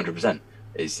feeling 100%,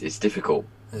 it's difficult,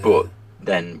 but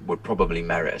then would probably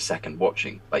merit a second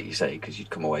watching, like you say, because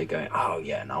you'd come away going, oh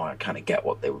yeah, now I kind of get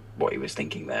what he was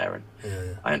thinking there,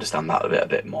 and I understand that a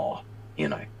bit more, you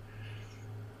know.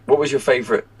 What was your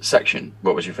favourite section?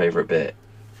 What was your favourite bit?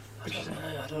 I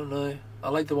don't know. I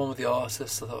like the one with the artist.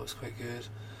 I thought it was quite good.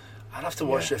 I'd have to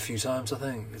watch it a few times, I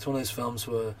think. It's one of those films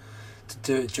where, to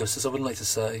do it justice, I wouldn't like to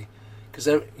say, because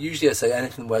usually I say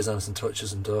anything Wes Anderson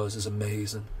touches and does is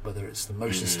amazing, whether it's the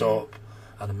motion stop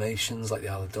animations like the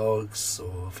Isle of Dogs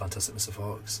or Fantastic Mr.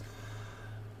 Fox.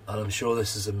 And I'm sure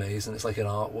this is amazing. It's like an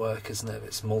artwork, isn't it?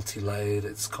 It's multi-layered,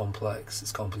 it's complex,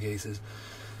 it's complicated.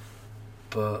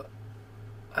 But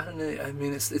I don't know. I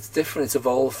mean, it's different. It's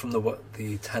evolved from the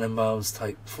Tenenbaums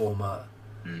type format.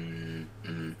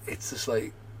 It's just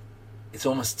like, it's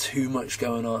almost too much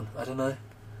going on. I don't know,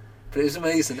 but it was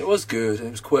amazing. It was good, and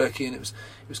it was quirky, and it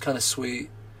was kind of sweet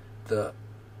that,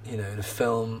 you know, in a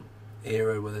film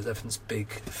era where there's everything's big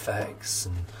effects,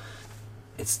 and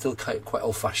it's still quite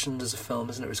old-fashioned as a film,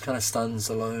 isn't it? It kind of stands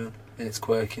alone in its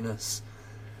quirkiness.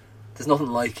 There's nothing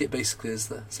like it, basically, is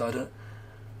there? So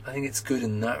I think it's good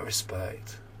in that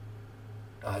respect.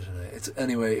 I don't know.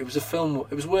 Anyway, it was a film.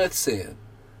 It was worth seeing.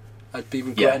 I'd be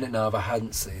regretting it now if I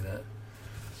hadn't seen it.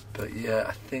 But yeah,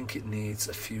 I think it needs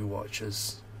a few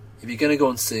watches. If you're going to go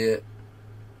and see it,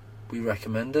 we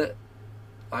recommend it.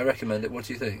 I recommend it. What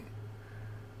do you think?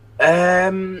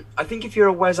 I think if you're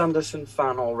a Wes Anderson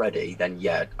fan already, then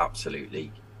yeah,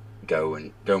 absolutely go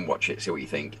and watch it, see what you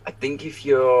think. I think if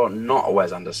you're not a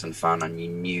Wes Anderson fan and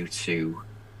you're new to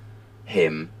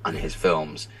him and his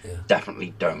films,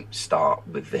 definitely don't start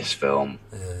with this film.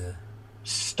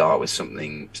 Start with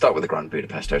the Grand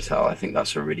Budapest Hotel. I think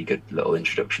that's a really good little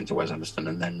introduction to Wes Anderson,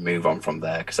 and then move on from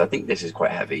there, because I think this is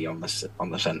quite heavy on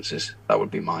the senses. That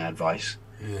would be my advice.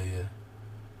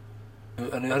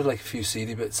 And it had like a few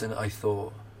seedy bits in it, I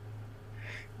thought.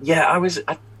 Yeah,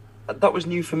 that was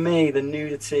new for me, the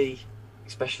nudity,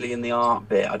 especially in the art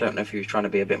bit. I don't know if he was trying to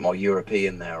be a bit more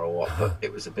European there or what, but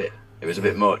it was a bit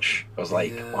much. I was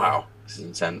like, wow, this is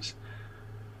intense.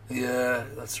 Yeah,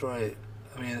 that's right.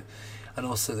 I mean, and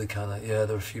also the kind of, there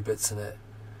were a few bits in it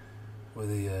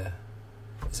with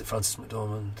is it Francis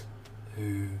McDormand,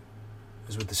 who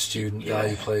was with the student guy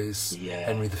who plays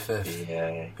Henry V.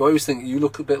 I always think you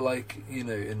look a bit like, you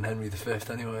know, in Henry V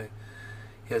anyway.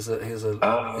 He has a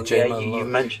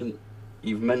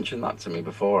you've mentioned that to me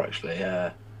before, actually.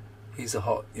 Yeah, he's a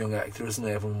hot young actor, isn't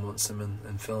he? Everyone wants him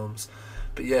in films.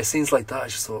 But yeah, scenes like that, I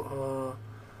just thought,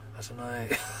 I don't know.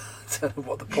 I don't know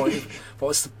what the point.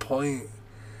 What's the point?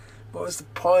 What was the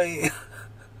point?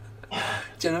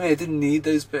 Do you know what I mean? I didn't need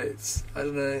those bits. I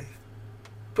don't know.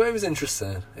 But it was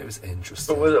interesting. But was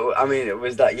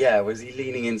he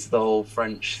leaning into the whole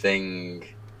French thing?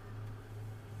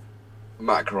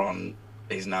 Macron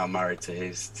is now married to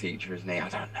his teacher, isn't he? I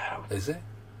don't know. Is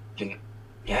he?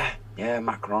 Yeah,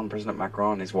 Macron, President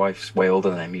Macron. His wife's way older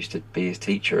than him, used to be his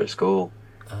teacher at school.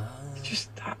 It's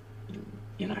just that,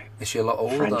 you know. Is she a lot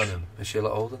older French. than him? Is she a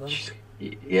lot older than him?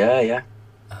 Yeah.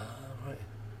 Right.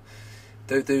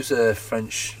 Those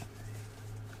French.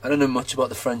 I don't know much about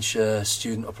the French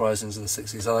student uprisings of the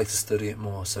 60s. I like to study it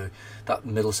more. So that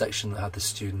middle section that had the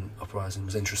student uprising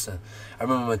was interesting. I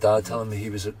remember my dad telling me he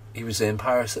was in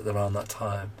Paris at around that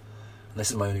time, and this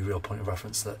is my only real point of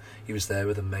reference, that he was there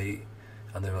with a mate,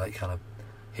 and they were like kind of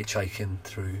hitchhiking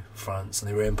through France, and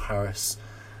they were in Paris,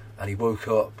 and he woke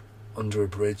up under a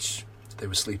bridge. They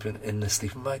were sleeping in the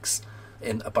sleeping bags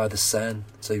by the Seine.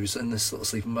 So he was in this little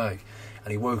sleeping bag,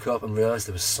 and he woke up and realised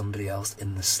there was somebody else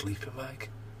in the sleeping bag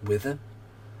with him.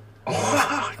 And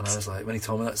I was like, when he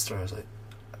told me that story, I was like,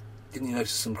 didn't you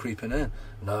notice some creeping in?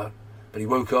 No. But he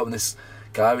woke up and this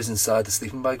guy was inside the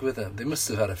sleeping bag with him. They must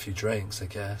have had a few drinks, I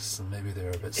guess, and maybe they were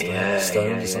a bit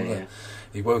stoned or something. Yeah.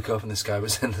 He woke up and this guy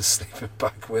was in the sleeping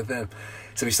bag with him.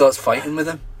 So he starts fighting with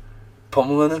him,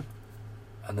 pummeling him,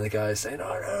 and then the guy is saying,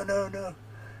 oh, no.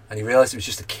 And he realised it was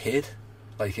just a kid,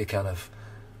 like a kind of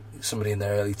somebody in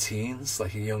their early teens,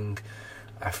 like a young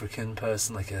African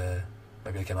person,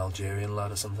 maybe like an Algerian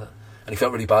lad or something. And he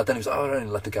felt really bad then. He was like, oh, I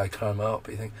let the guy calm out.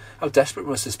 But you think, how desperate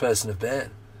must this person have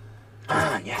been?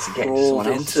 Yes, to get crawled someone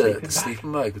else into the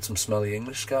sleeping bag with some smelly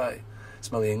English lad.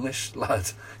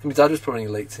 And my dad was probably in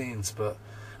his late teens,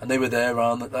 and they were there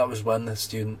around that was when the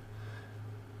student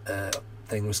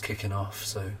thing was kicking off.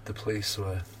 So the police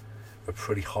were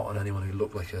pretty hot on anyone who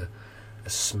looked like a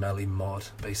smelly mod,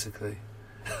 basically.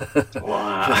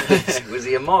 Wow. Was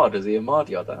he a mod,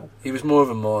 your dad? He was more of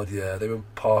a mod, yeah. They were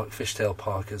fishtail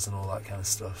parkas and all that kind of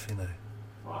stuff, you know.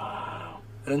 Wow.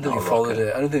 I don't think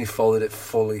he followed it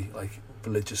fully, like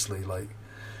religiously, like.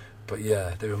 But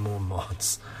yeah, they were more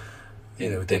mods. You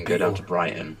know, didn't go down to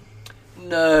Brighton.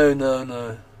 No.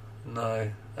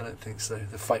 I don't think so.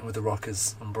 They're fighting with the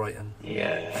Rockers on Brighton.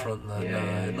 Yeah. Front there.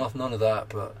 Yeah. None of that.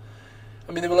 But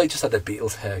I mean, they were like just had their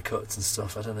Beatles haircuts and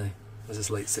stuff. I don't know. It was this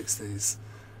late 60s.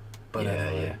 But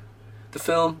anyway, the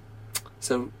film.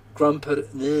 So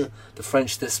the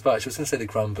French Dispatch. I was going to say the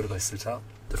Grand Budapest Hotel.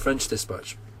 The French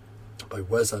Dispatch by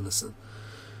Wes Anderson.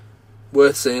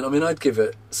 Worth seeing. I mean, I'd give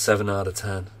it 7 out of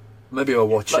 10. Maybe I'll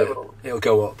watch it. It'll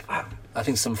go up. I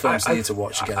think some films need to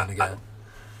watch again and again.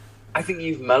 I think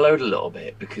you've mellowed a little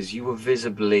bit because you were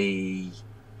visibly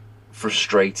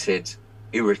frustrated,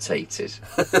 irritated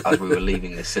as we were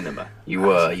leaving the cinema. You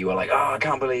were like, oh, I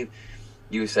can't believe.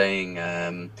 You were saying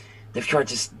they've tried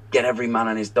to get every man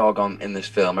and his dog in this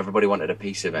film. Everybody wanted a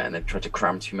piece of it, and they've tried to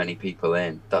cram too many people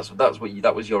in.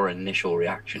 That was your initial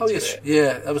reaction to it.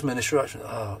 Yeah, that was my initial reaction.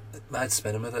 Oh, my head's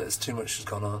spinning with it. It's too much has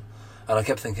gone on, and I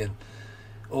kept thinking,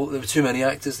 oh, there were too many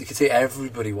actors. You could see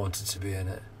everybody wanted to be in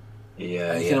it.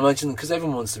 Yeah, and you can imagine, because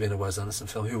everyone wants to be in a Wes Anderson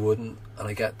film. Who wouldn't? And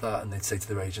I get that, and they'd say to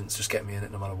their agents, just get me in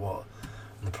it no matter what.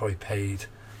 And they probably paid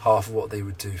half of what they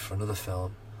would do for another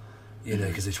film, you know,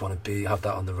 because they just want to have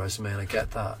that on the resume, and I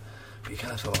get that. But you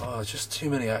kind of thought, oh, it's just too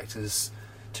many actors,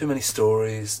 too many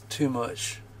stories, too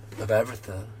much of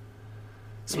everything.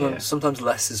 Sometimes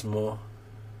less is more.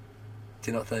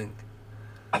 Do you not think?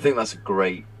 I think that's a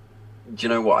great... Do you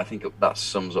know what? I think that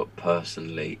sums up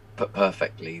perfectly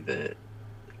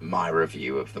my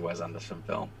review of the Wes Anderson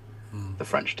film, The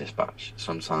French Dispatch.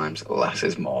 Sometimes less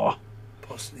is more.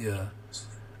 Yeah.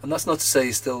 And that's not to say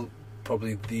he's still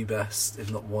probably the best,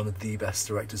 if not one of the best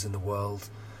directors in the world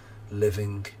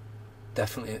living.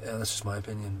 Definitely, that's just my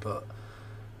opinion, but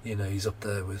you know, he's up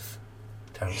there with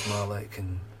Terrence Malick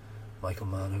and Michael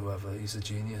Mann, whoever. He's a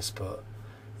genius, but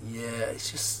yeah,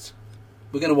 it's just...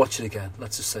 We're going to watch it again,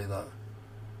 let's just say that.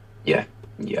 Yeah.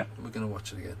 We're going to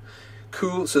watch it again.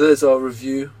 Cool, so there's our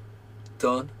review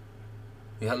done.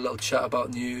 We had a little chat about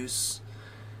news.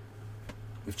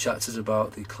 We've chatted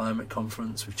about the climate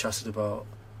conference. We've chatted about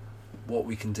what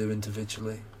we can do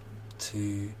individually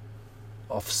to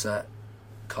offset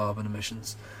carbon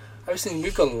emissions. I was thinking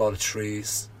we've got a lot of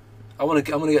trees. I'm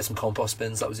gonna get some compost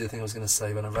bins. That was the other thing I was going to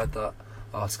say when I read that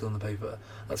article in the paper.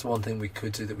 That's one thing we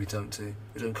could do that we don't do.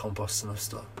 We don't compost enough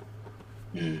stuff.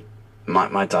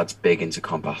 My dad's big into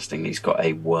composting. He's got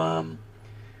a worm,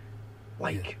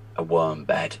 a worm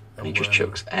bed, and he just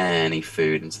chucks any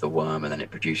food into the worm, and then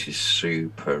it produces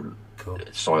super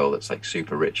soil that's like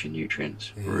super rich in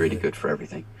nutrients. Really good for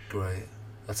everything. Great,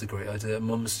 that's a great idea.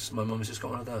 My mum's just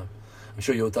got one of them. I'm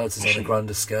sure your dad's is on a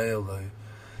grander scale though,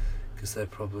 because they're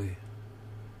probably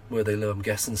where they live. I'm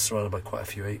guessing surrounded by quite a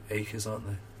few acres, aren't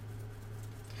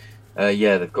they?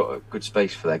 Yeah, they've got a good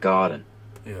space for their garden.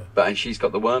 Yeah, and she's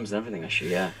got the worms and everything, has she?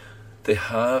 Yeah, they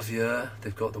have. Yeah,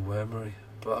 they've got the wormery.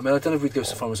 But I mean, I don't know if we'd go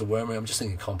so far as a wormery. I'm just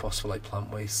thinking compost for like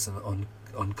plant waste and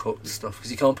uncooked stuff,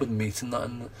 because you can't put meat in that.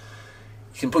 And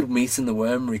You can put meat in the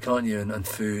wormery, can't you? And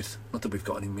food. Not that we've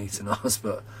got any meat in ours,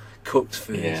 but cooked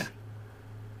food. Yeah.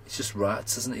 It's just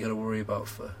rats, isn't it? You got to worry about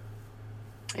for.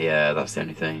 Yeah, that's the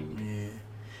only thing.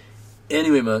 Yeah.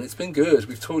 Anyway, man, it's been good.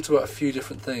 We've talked about a few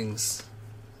different things.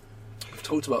 We've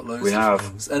talked about loads of different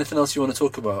things. Anything else you want to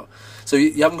talk about? So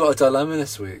you haven't got a dilemma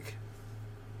this week?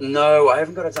 No, I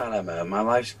haven't got a dilemma. My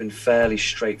life's been fairly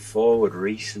straightforward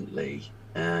recently.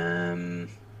 I'm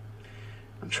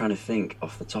trying to think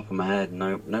off the top of my head.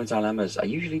 No dilemmas. I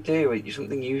usually do.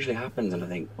 Something usually happens, and I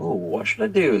think, oh, what should I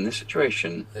do in this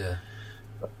situation? Yeah.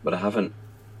 But I haven't.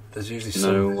 There's usually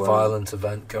some violent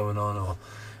event going on,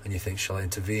 and you think, shall I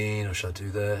intervene, or shall I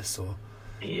do this, or...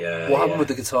 Yeah. What happened with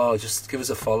the guitar? Just give us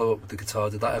a follow-up with the guitar.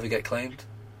 Did that ever get claimed?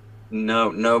 No,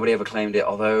 nobody ever claimed it,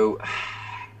 although...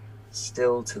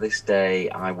 Still to this day,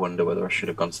 I wonder whether I should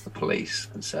have gone to the police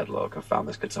and said, look, I found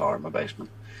this guitar in my basement.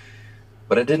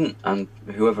 But I didn't, and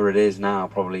whoever it is now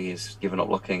probably is given up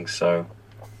looking, so...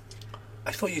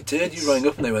 I thought you did. You rang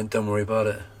up and they went, don't worry about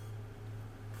it.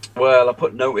 Well, I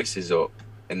put notices up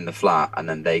in the flat, and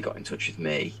then they got in touch with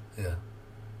me. Yeah.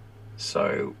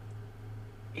 So,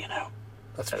 you know,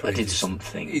 That's I pretty did decent.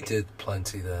 something. You did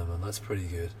plenty there, man. That's pretty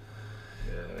good.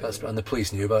 Yeah, And the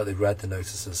police knew about it. They read the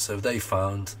notices. So if they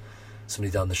found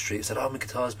somebody down the street and said, oh, my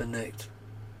guitar's been nicked,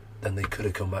 then they could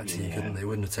have come back to you, couldn't they?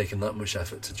 Wouldn't have taken that much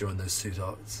effort to join those two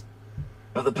dots.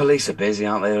 But the police are busy,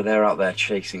 aren't they? They're out there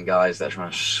chasing guys that are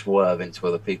trying to swerve into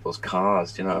other people's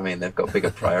cars. Do you know what I mean? They've got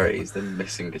bigger priorities than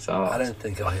missing guitars. I don't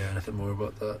think I'll hear anything more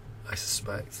about that, I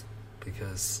suspect.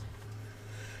 Because,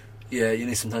 yeah,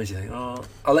 sometimes you think, oh,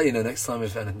 I'll let you know next time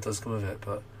if anything does come of it.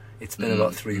 But it's been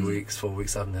about 3 weeks, 4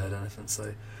 weeks, I haven't heard anything.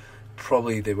 So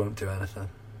probably they won't do anything.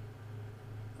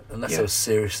 Unless I was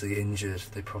seriously injured,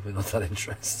 they're probably not that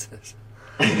interested.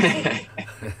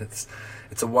 It's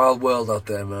a wild world out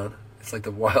there, man. It's like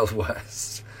the Wild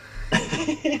West.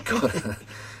 God,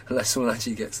 unless someone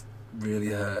actually gets really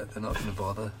hurt, they're not going to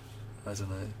bother. I don't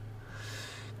know.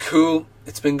 Cool.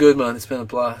 It's been good, man. It's been a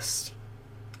blast.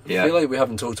 I feel like we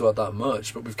haven't talked about that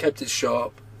much, but we've kept it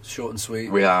sharp, short and sweet.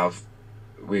 We have.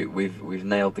 We've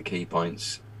nailed the key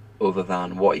points. Other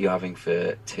than, what are you having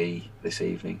for tea this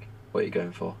evening? What are you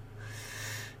going for?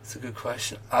 It's a good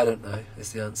question. I don't know.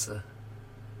 Is the answer.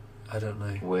 I don't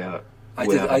know.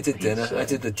 I did dinner. I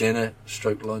did the dinner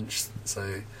stroke lunch.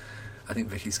 So I think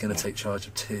Vicky's going to take charge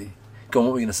of tea. Go on.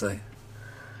 What were you going to say?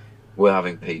 We're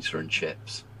having pizza and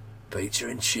chips. Pizza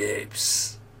and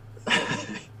chips.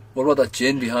 What about that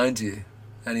gin behind you?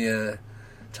 Any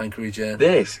Tanqueray gin?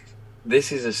 This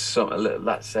is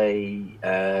let's say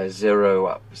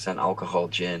 0% alcohol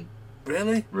gin.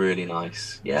 Really? Really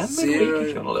nice. Yeah, maybe if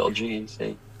you want a little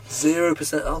G&C.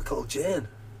 0% alcohol gin.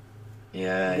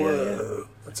 Yeah, Whoa, yeah.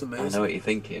 that's amazing. I know what you're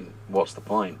thinking. What's the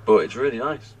point? But it's really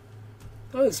nice.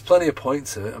 Oh, there's plenty of point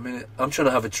to it. I mean, I'm trying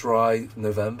to have a dry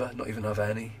November, not even have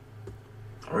any.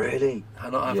 Really? I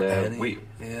not have any.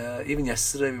 Yeah, even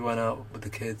yesterday we went out with the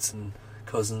kids and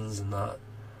cousins and that.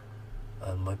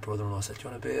 And my brother-in-law said, do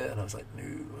you want a beer? And I was like, no,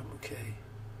 I'm okay.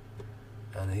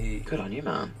 And he... Good on you,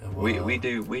 man. Well, we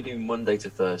do Monday to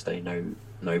Thursday, no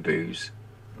booze.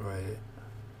 Right.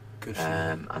 Good for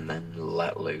you. And then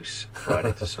let loose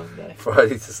Friday to Sunday.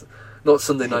 Not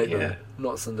Sunday night, Yeah. though.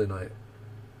 Not Sunday night.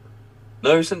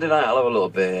 No, Sunday night I'll have a little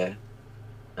beer.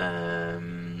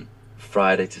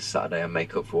 Friday to Saturday I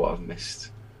make up for what I've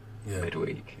missed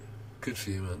midweek. Good for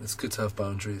you, man. It's good to have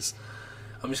boundaries.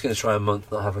 I'm just going to try a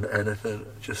month not having anything.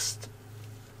 Just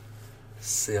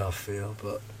see how I feel.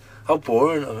 But how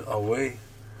boring are we?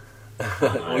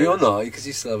 Well, you're not, because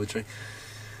you still have a drink.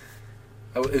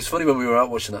 It was funny when we were out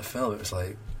watching that film. It was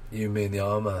like you, me, and the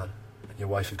armour, and your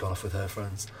wife had gone off with her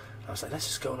friends. I was like, let's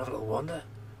just go and have a little wander.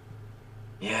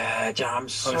 Yeah, I'm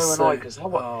so annoyed because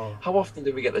how often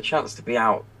do we get the chance to be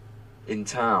out in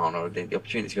town or the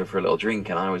opportunity to go for a little drink?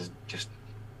 And I was just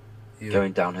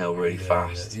going downhill really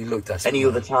fast. Yeah. You looked desperate. Any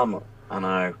other time, I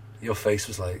know. Your face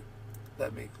was like,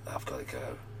 I've got to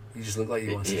go. You just looked like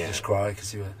you wanted to just cry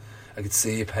because I could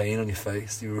see your pain on your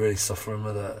face. You were really suffering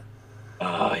with it.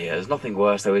 Oh, yeah, there's nothing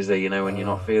worse though, is there? You know, when you're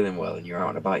not feeling well and you're out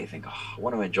and about, you think, I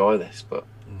want to enjoy this, but...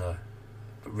 No.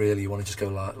 But really, you want to just go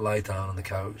lie down on the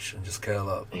couch and just curl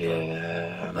up.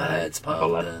 Yeah. My head's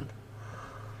pounding.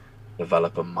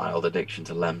 Develop a mild addiction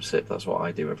to Lemsip. That's what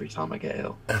I do every time I get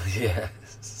ill.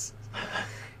 Yes.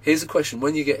 Here's a question.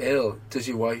 When you get ill, does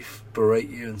your wife berate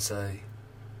you and say,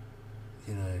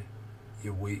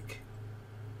 you're weak?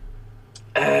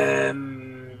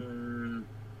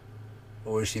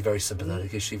 Or is she very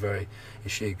sympathetic? Is she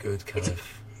a good kind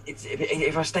of...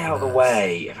 If I stay out of the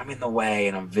way, if I'm in the way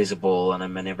and I'm visible and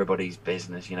I'm in everybody's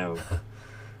business,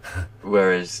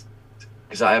 Whereas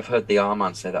Because I have heard the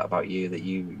R-Man say that about you, that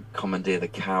you commandeer the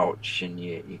couch and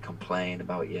you complain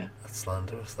about That's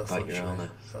slanderous. That's about not your true.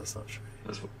 illness. That's not true.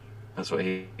 That's what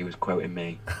he was quoting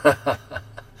me.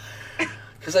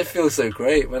 Because I feel so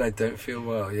great when I don't feel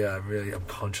well. Yeah, I'm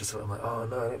conscious of it. I'm like, oh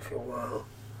no, I don't feel well.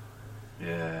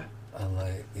 Yeah. And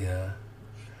like, yeah.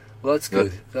 Well, that's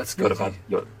good. That's good.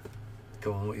 Go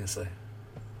Go on, what are you going to say?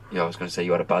 Yeah, I was going to say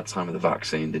you had a bad time with the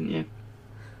vaccine, didn't you?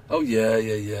 Oh,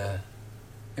 yeah.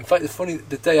 In fact,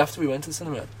 the day after we went to the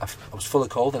cinema, I was full of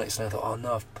cold the next day. I thought, oh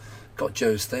no, I've got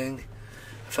Joe's thing.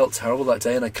 I felt terrible that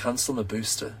day and I cancelled my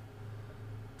booster.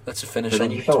 Let's finish on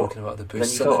talking about the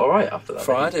booster. Then you felt alright after that?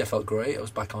 Friday I felt great, I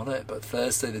was back on it, but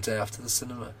Thursday, the day after the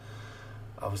cinema,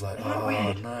 I was like,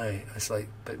 oh no. It's like,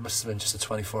 it must have been just a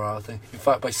 24-hour thing. In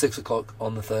fact, by 6 o'clock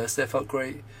on the Thursday I felt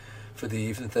great. For the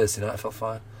evening, Thursday night I felt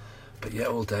fine. But yeah,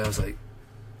 all day I was like,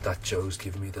 that Joe's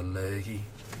giving me the lurgy.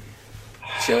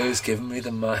 Joe's giving me the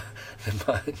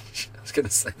I was going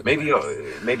to say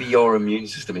maybe your immune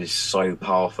system is so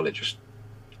powerful it just,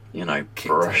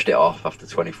 brushed it off after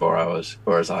 24 hours.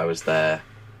 Whereas I was there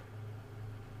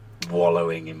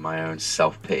wallowing in my own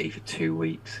self-pity for 2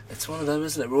 weeks. It's one of them,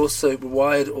 isn't it? We're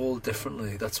wired all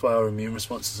differently. That's why our immune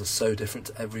responses are so different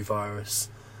to every virus.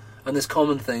 And there's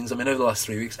common things. I mean, over the last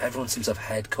 3 weeks, everyone seems to have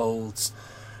head colds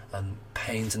and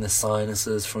pains in the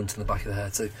sinuses, front and the back of the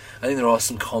head. So I think there are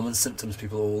some common symptoms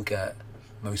people all get,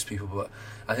 most people. But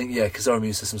I think, because our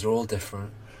immune systems are all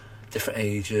different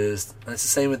ages. And it's the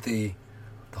same with the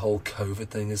whole COVID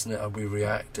thing, isn't it? And we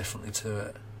react differently to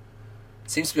it.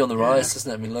 It seems to be on the rise, doesn't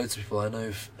it? I mean, loads of people I know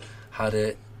have had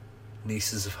it.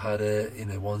 Nieces have had it.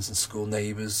 Ones in school,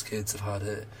 neighbours, kids have had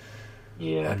it.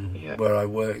 And where I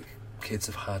work, kids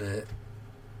have had it.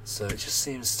 So it just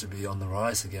seems to be on the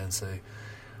rise again. So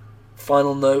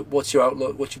final note, what's your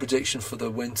outlook, what's your prediction for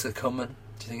the winter coming?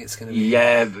 Do you think it's going to be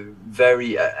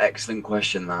very excellent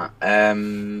question that.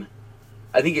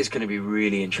 I think it's going to be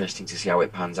really interesting to see how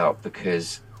it pans out,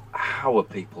 because how are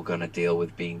people going to deal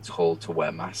with being told to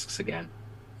wear masks again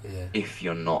if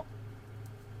you're not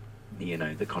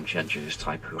the conscientious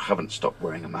type who haven't stopped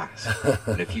wearing a mask?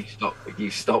 And if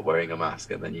you stop wearing a mask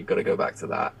and then you've got to go back to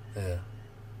that,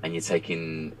 and you're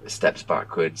taking steps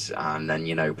backwards, and then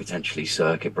potentially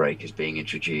circuit breakers being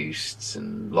introduced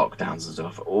and lockdowns and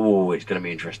stuff. Oh, it's going to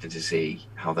be interesting to see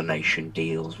how the nation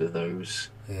deals with those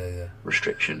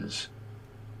restrictions.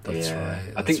 That's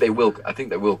right. I think they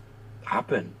will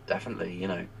happen, definitely.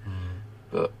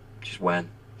 But just when.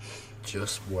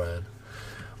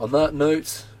 On that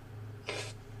note,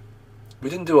 we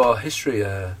didn't do our history.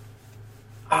 We'll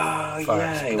have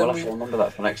to remember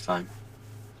that for next time.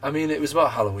 I mean, it was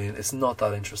about Halloween. It's not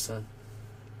that interesting.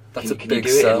 That's a big Can you do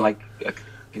sell. it in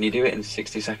can you do it in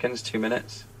 60 seconds, 2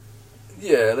 minutes?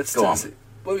 Yeah, let's go on.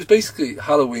 Well, it was basically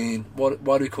Halloween. Why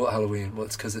do we call it Halloween? Well,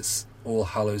 it's because it's All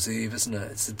Hallows Eve, isn't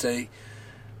it? It's the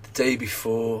day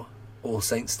before All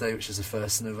Saints Day, which is the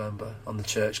 1st of November on the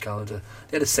church calendar.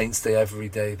 They had a Saints Day every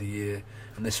day of the year,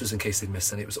 and this was in case they'd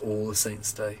missed any. It was All the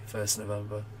Saints Day, 1st of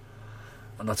November.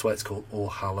 And that's why it's called All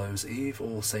Hallows Eve,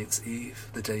 All Saints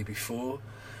Eve, the day before.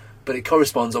 But it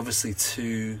corresponds obviously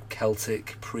to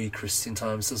Celtic pre-Christian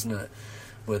times, doesn't it?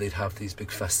 Where they'd have these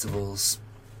big festivals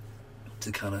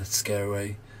to kind of scare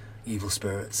away evil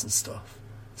spirits and stuff.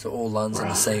 So it all lands on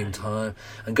the same time.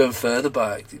 And going further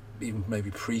back, even maybe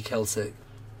pre-Celtic,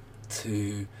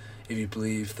 to, if you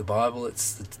believe the Bible,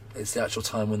 it's the actual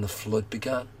time when the flood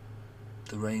began.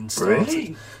 The rain started.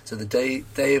 Really? So the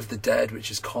Day of the Dead, which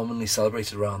is commonly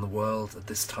celebrated around the world at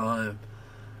this time,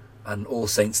 and All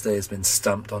Saints Day has been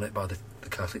stamped on it by the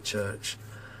Catholic Church.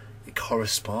 It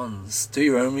corresponds. Do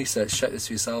your own research, check this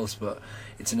for yourselves, but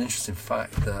it's an interesting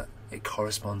fact that it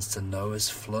corresponds to Noah's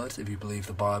flood, if you believe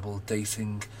the Bible,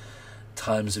 dating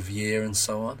times of year and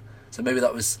so on. So maybe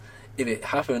that was, if it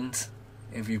happened,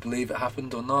 if you believe it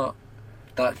happened or not,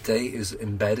 that date is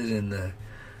embedded in the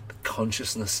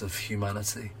consciousness of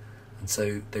humanity. And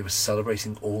so they were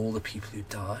celebrating all the people who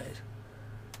died.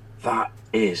 That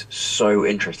is so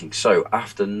interesting. So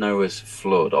after Noah's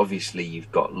flood, obviously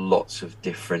you've got lots of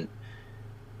different,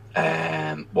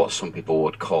 what some people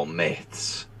would call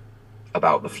myths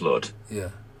about the flood. Yeah.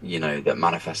 That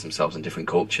manifest themselves in different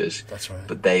cultures. That's right.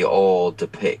 But they all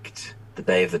depict the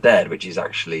Day of the Dead, which is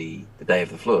actually the day of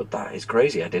the flood. That is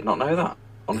crazy. I did not know that,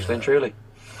 honestly and truly.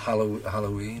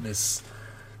 Halloween is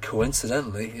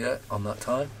coincidentally, on that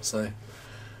time. So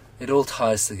it all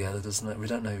ties together, doesn't it? We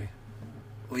don't know.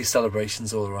 All these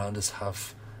celebrations all around us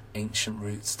have ancient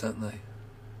roots, don't they?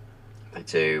 They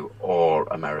do, or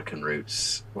American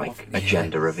roots, like a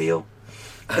gender reveal.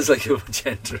 As like a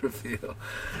gender reveal.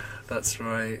 That's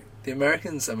right. The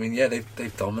Americans, I mean, yeah,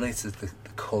 they've dominated the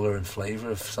colour and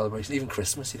flavour of celebration. Even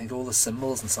Christmas, you think all the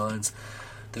symbols and signs.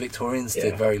 The Victorians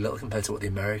did very little compared to what the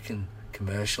American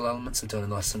commercial elements have done in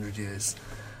the last 100 years.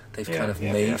 They've kind of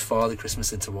made Father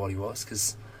Christmas into what he was,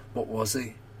 because what was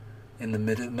he? In the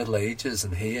Middle Ages,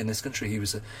 and here in this country,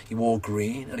 he wore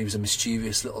green, and he was a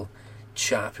mischievous little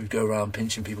chap who'd go around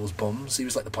pinching people's bums. He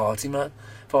was like the party man.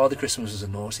 Father Christmas was a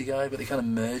naughty guy, but they kind of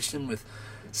merged him with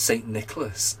Saint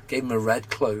Nicholas, gave him a red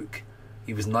cloak.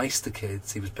 He was nice to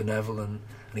kids, he was benevolent,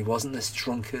 and he wasn't this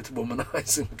drunkard,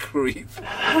 womanising creep.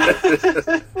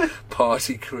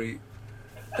 Party creep.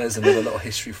 There's another little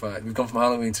history fact. We've gone from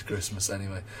Halloween to Christmas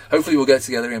anyway. Hopefully we'll get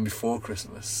together again before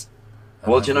Christmas.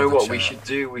 Well, do you know what we should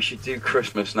do? We should do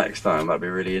Christmas next time. That'd be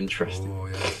really interesting. Oh,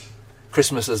 yeah.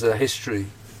 Christmas as a history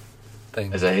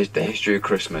thing. As the history of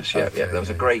Christmas, yeah. There was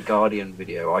a great Guardian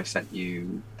video I sent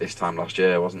you this time last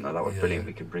year, wasn't there? That was brilliant.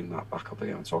 We can bring that back up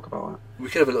again and talk about that. We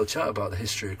could have a little chat about the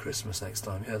history of Christmas next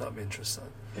time. Yeah, that'd be interesting.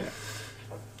 Yeah.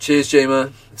 Cheers,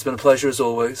 J-Man. It's been a pleasure as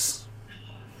always.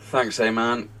 Thanks,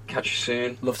 man. Catch you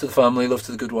soon. Love to the family, love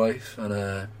to the good wife,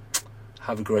 and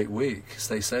have a great week.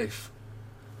 Stay safe.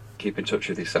 Keep in touch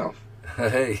with yourself.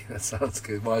 Hey, that sounds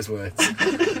good. Wise words.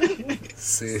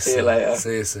 See you later.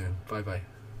 See you soon. Bye-bye.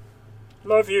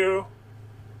 Love you.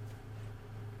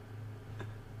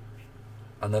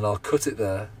 And then I'll cut it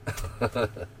there.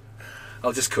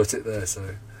 I'll just cut it there.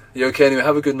 So, you okay? Anyway,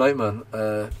 have a good night, man.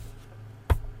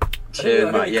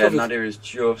 Cheers, mate. Yeah, Nadia is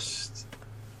just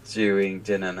doing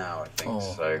dinner now, I think.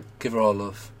 So give her our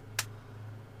love.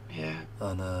 Yeah.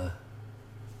 And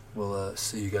we'll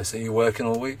see you guys soon. You working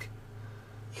all week?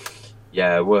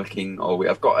 Yeah, working all week.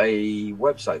 I've got a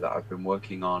website that I've been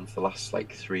working on for the last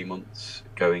 3 months,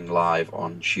 going live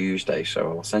on Tuesday. So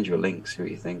I'll send you a link. See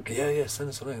what you think. Yeah. Send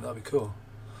us a link. That'd be cool.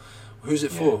 Who's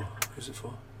it for? Who's it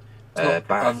for?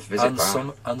 Bath. Visit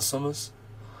Bath. Ann Summers.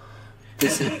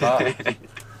 Visit Bath.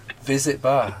 Visit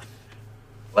Bath.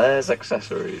 Where's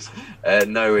accessories?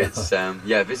 No, it's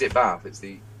Visit Bath.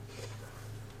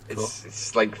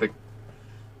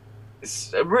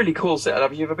 It's a really cool set.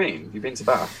 Have you ever been? Have you been to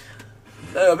Bath?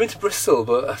 No, I've been to Bristol,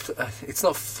 but it's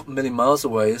not a million miles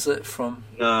away, is it? From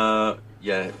no,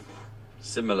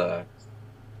 similar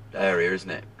area, isn't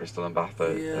it? Bristol and Bath are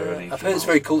only. I've heard it's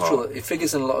very cultural. It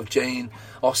figures in a lot of Jane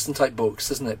Austen type books,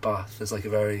 doesn't it? Bath is like a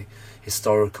very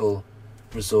historical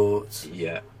resort.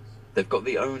 Yeah. They've got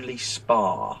the only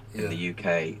spa in the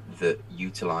UK that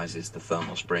utilises the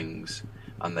thermal springs,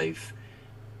 and they've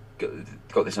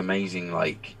got this amazing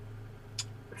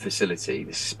facility,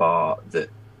 this spa that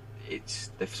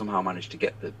they've somehow managed to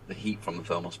get the heat from the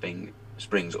thermal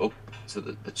springs up to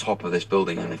the top of this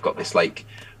building, and they've got this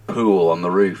pool on the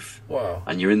roof. Wow!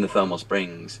 And you're in the thermal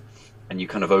springs, and you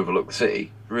kind of overlook the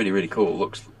city. Really, really cool.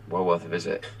 Looks well worth a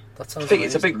visit. That sounds. I think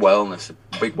it's a big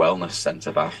wellness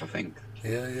centre, Bath. I think.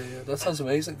 Yeah. That sounds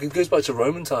amazing. It goes back to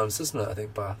Roman times, doesn't it? I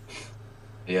think Bath.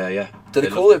 Yeah. Do they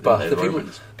call it Bath? The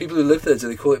people who live there, do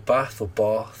they call it Bath or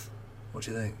Bath? What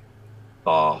do you think?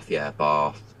 Bath, yeah,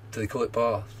 Bath. Do they call it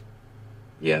Bath?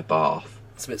 Yeah, Bath.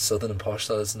 It's a bit southern and posh,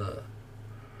 though, isn't it?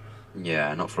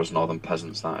 Yeah, not for us northern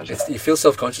peasants, that is. You feel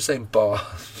self-conscious saying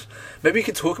Bath. Maybe you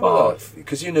could talk about that,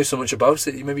 because you know so much about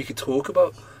it. Maybe you could talk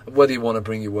about whether you want to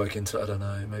bring your work into it. I don't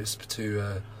know. Maybe it's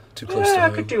too close to home. I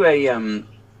could do a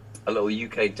little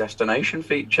UK destination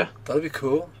feature. That'd be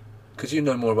cool. Because you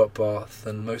know more about Bath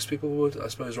than most people would, I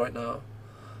suppose, right now.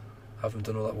 Haven't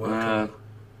done all that work.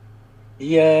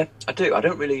 Yeah, I do. I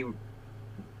don't really.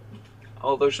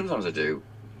 Although sometimes I do.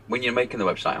 When you're making the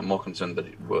website, I'm more concerned that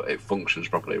it functions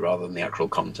properly rather than the actual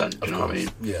content. Do you know what I mean?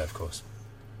 Yeah, of course.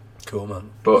 Cool,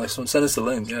 man. But nice one. Send us the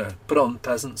link. Yeah, put it on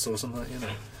Peasants or something. You know.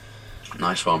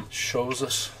 Nice one. Shows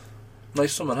us.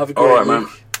 Nice one, man. Have a great week. Man.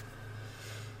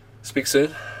 Speak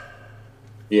soon.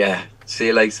 Yeah. See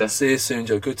you later. See you soon,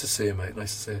 Joe. Good to see you, mate.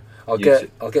 Nice to see you.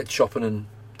 I'll get chopping and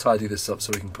tidy this up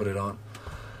so we can put it on.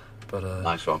 But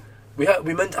nice one. I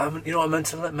meant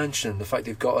to mention the fact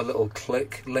they've got a little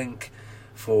click link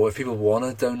for if people want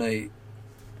to donate.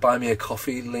 Buy me a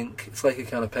coffee link. It's like a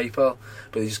kind of PayPal,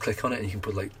 but you just click on it and you can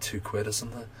put £2 or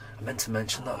something. I meant to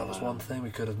mention that. That was one thing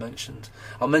we could have mentioned.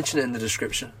 I'll mention it in the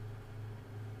description.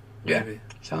 Maybe. Yeah,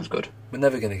 sounds good. We're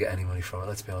never going to get any money from it,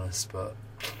 let's be honest, but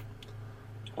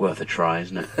worth a try,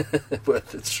 isn't it?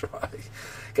 Worth a try.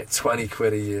 Get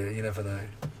 £20 a year, you never know.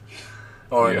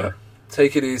 Alright, man.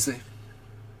 Take it easy.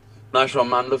 Nice one,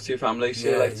 man. Love to your family. See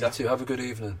you later. You too. Have a good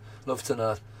evening. Love to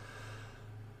Nad.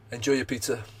 Enjoy your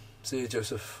pizza. See you,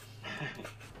 Joseph.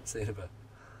 See you in a bit.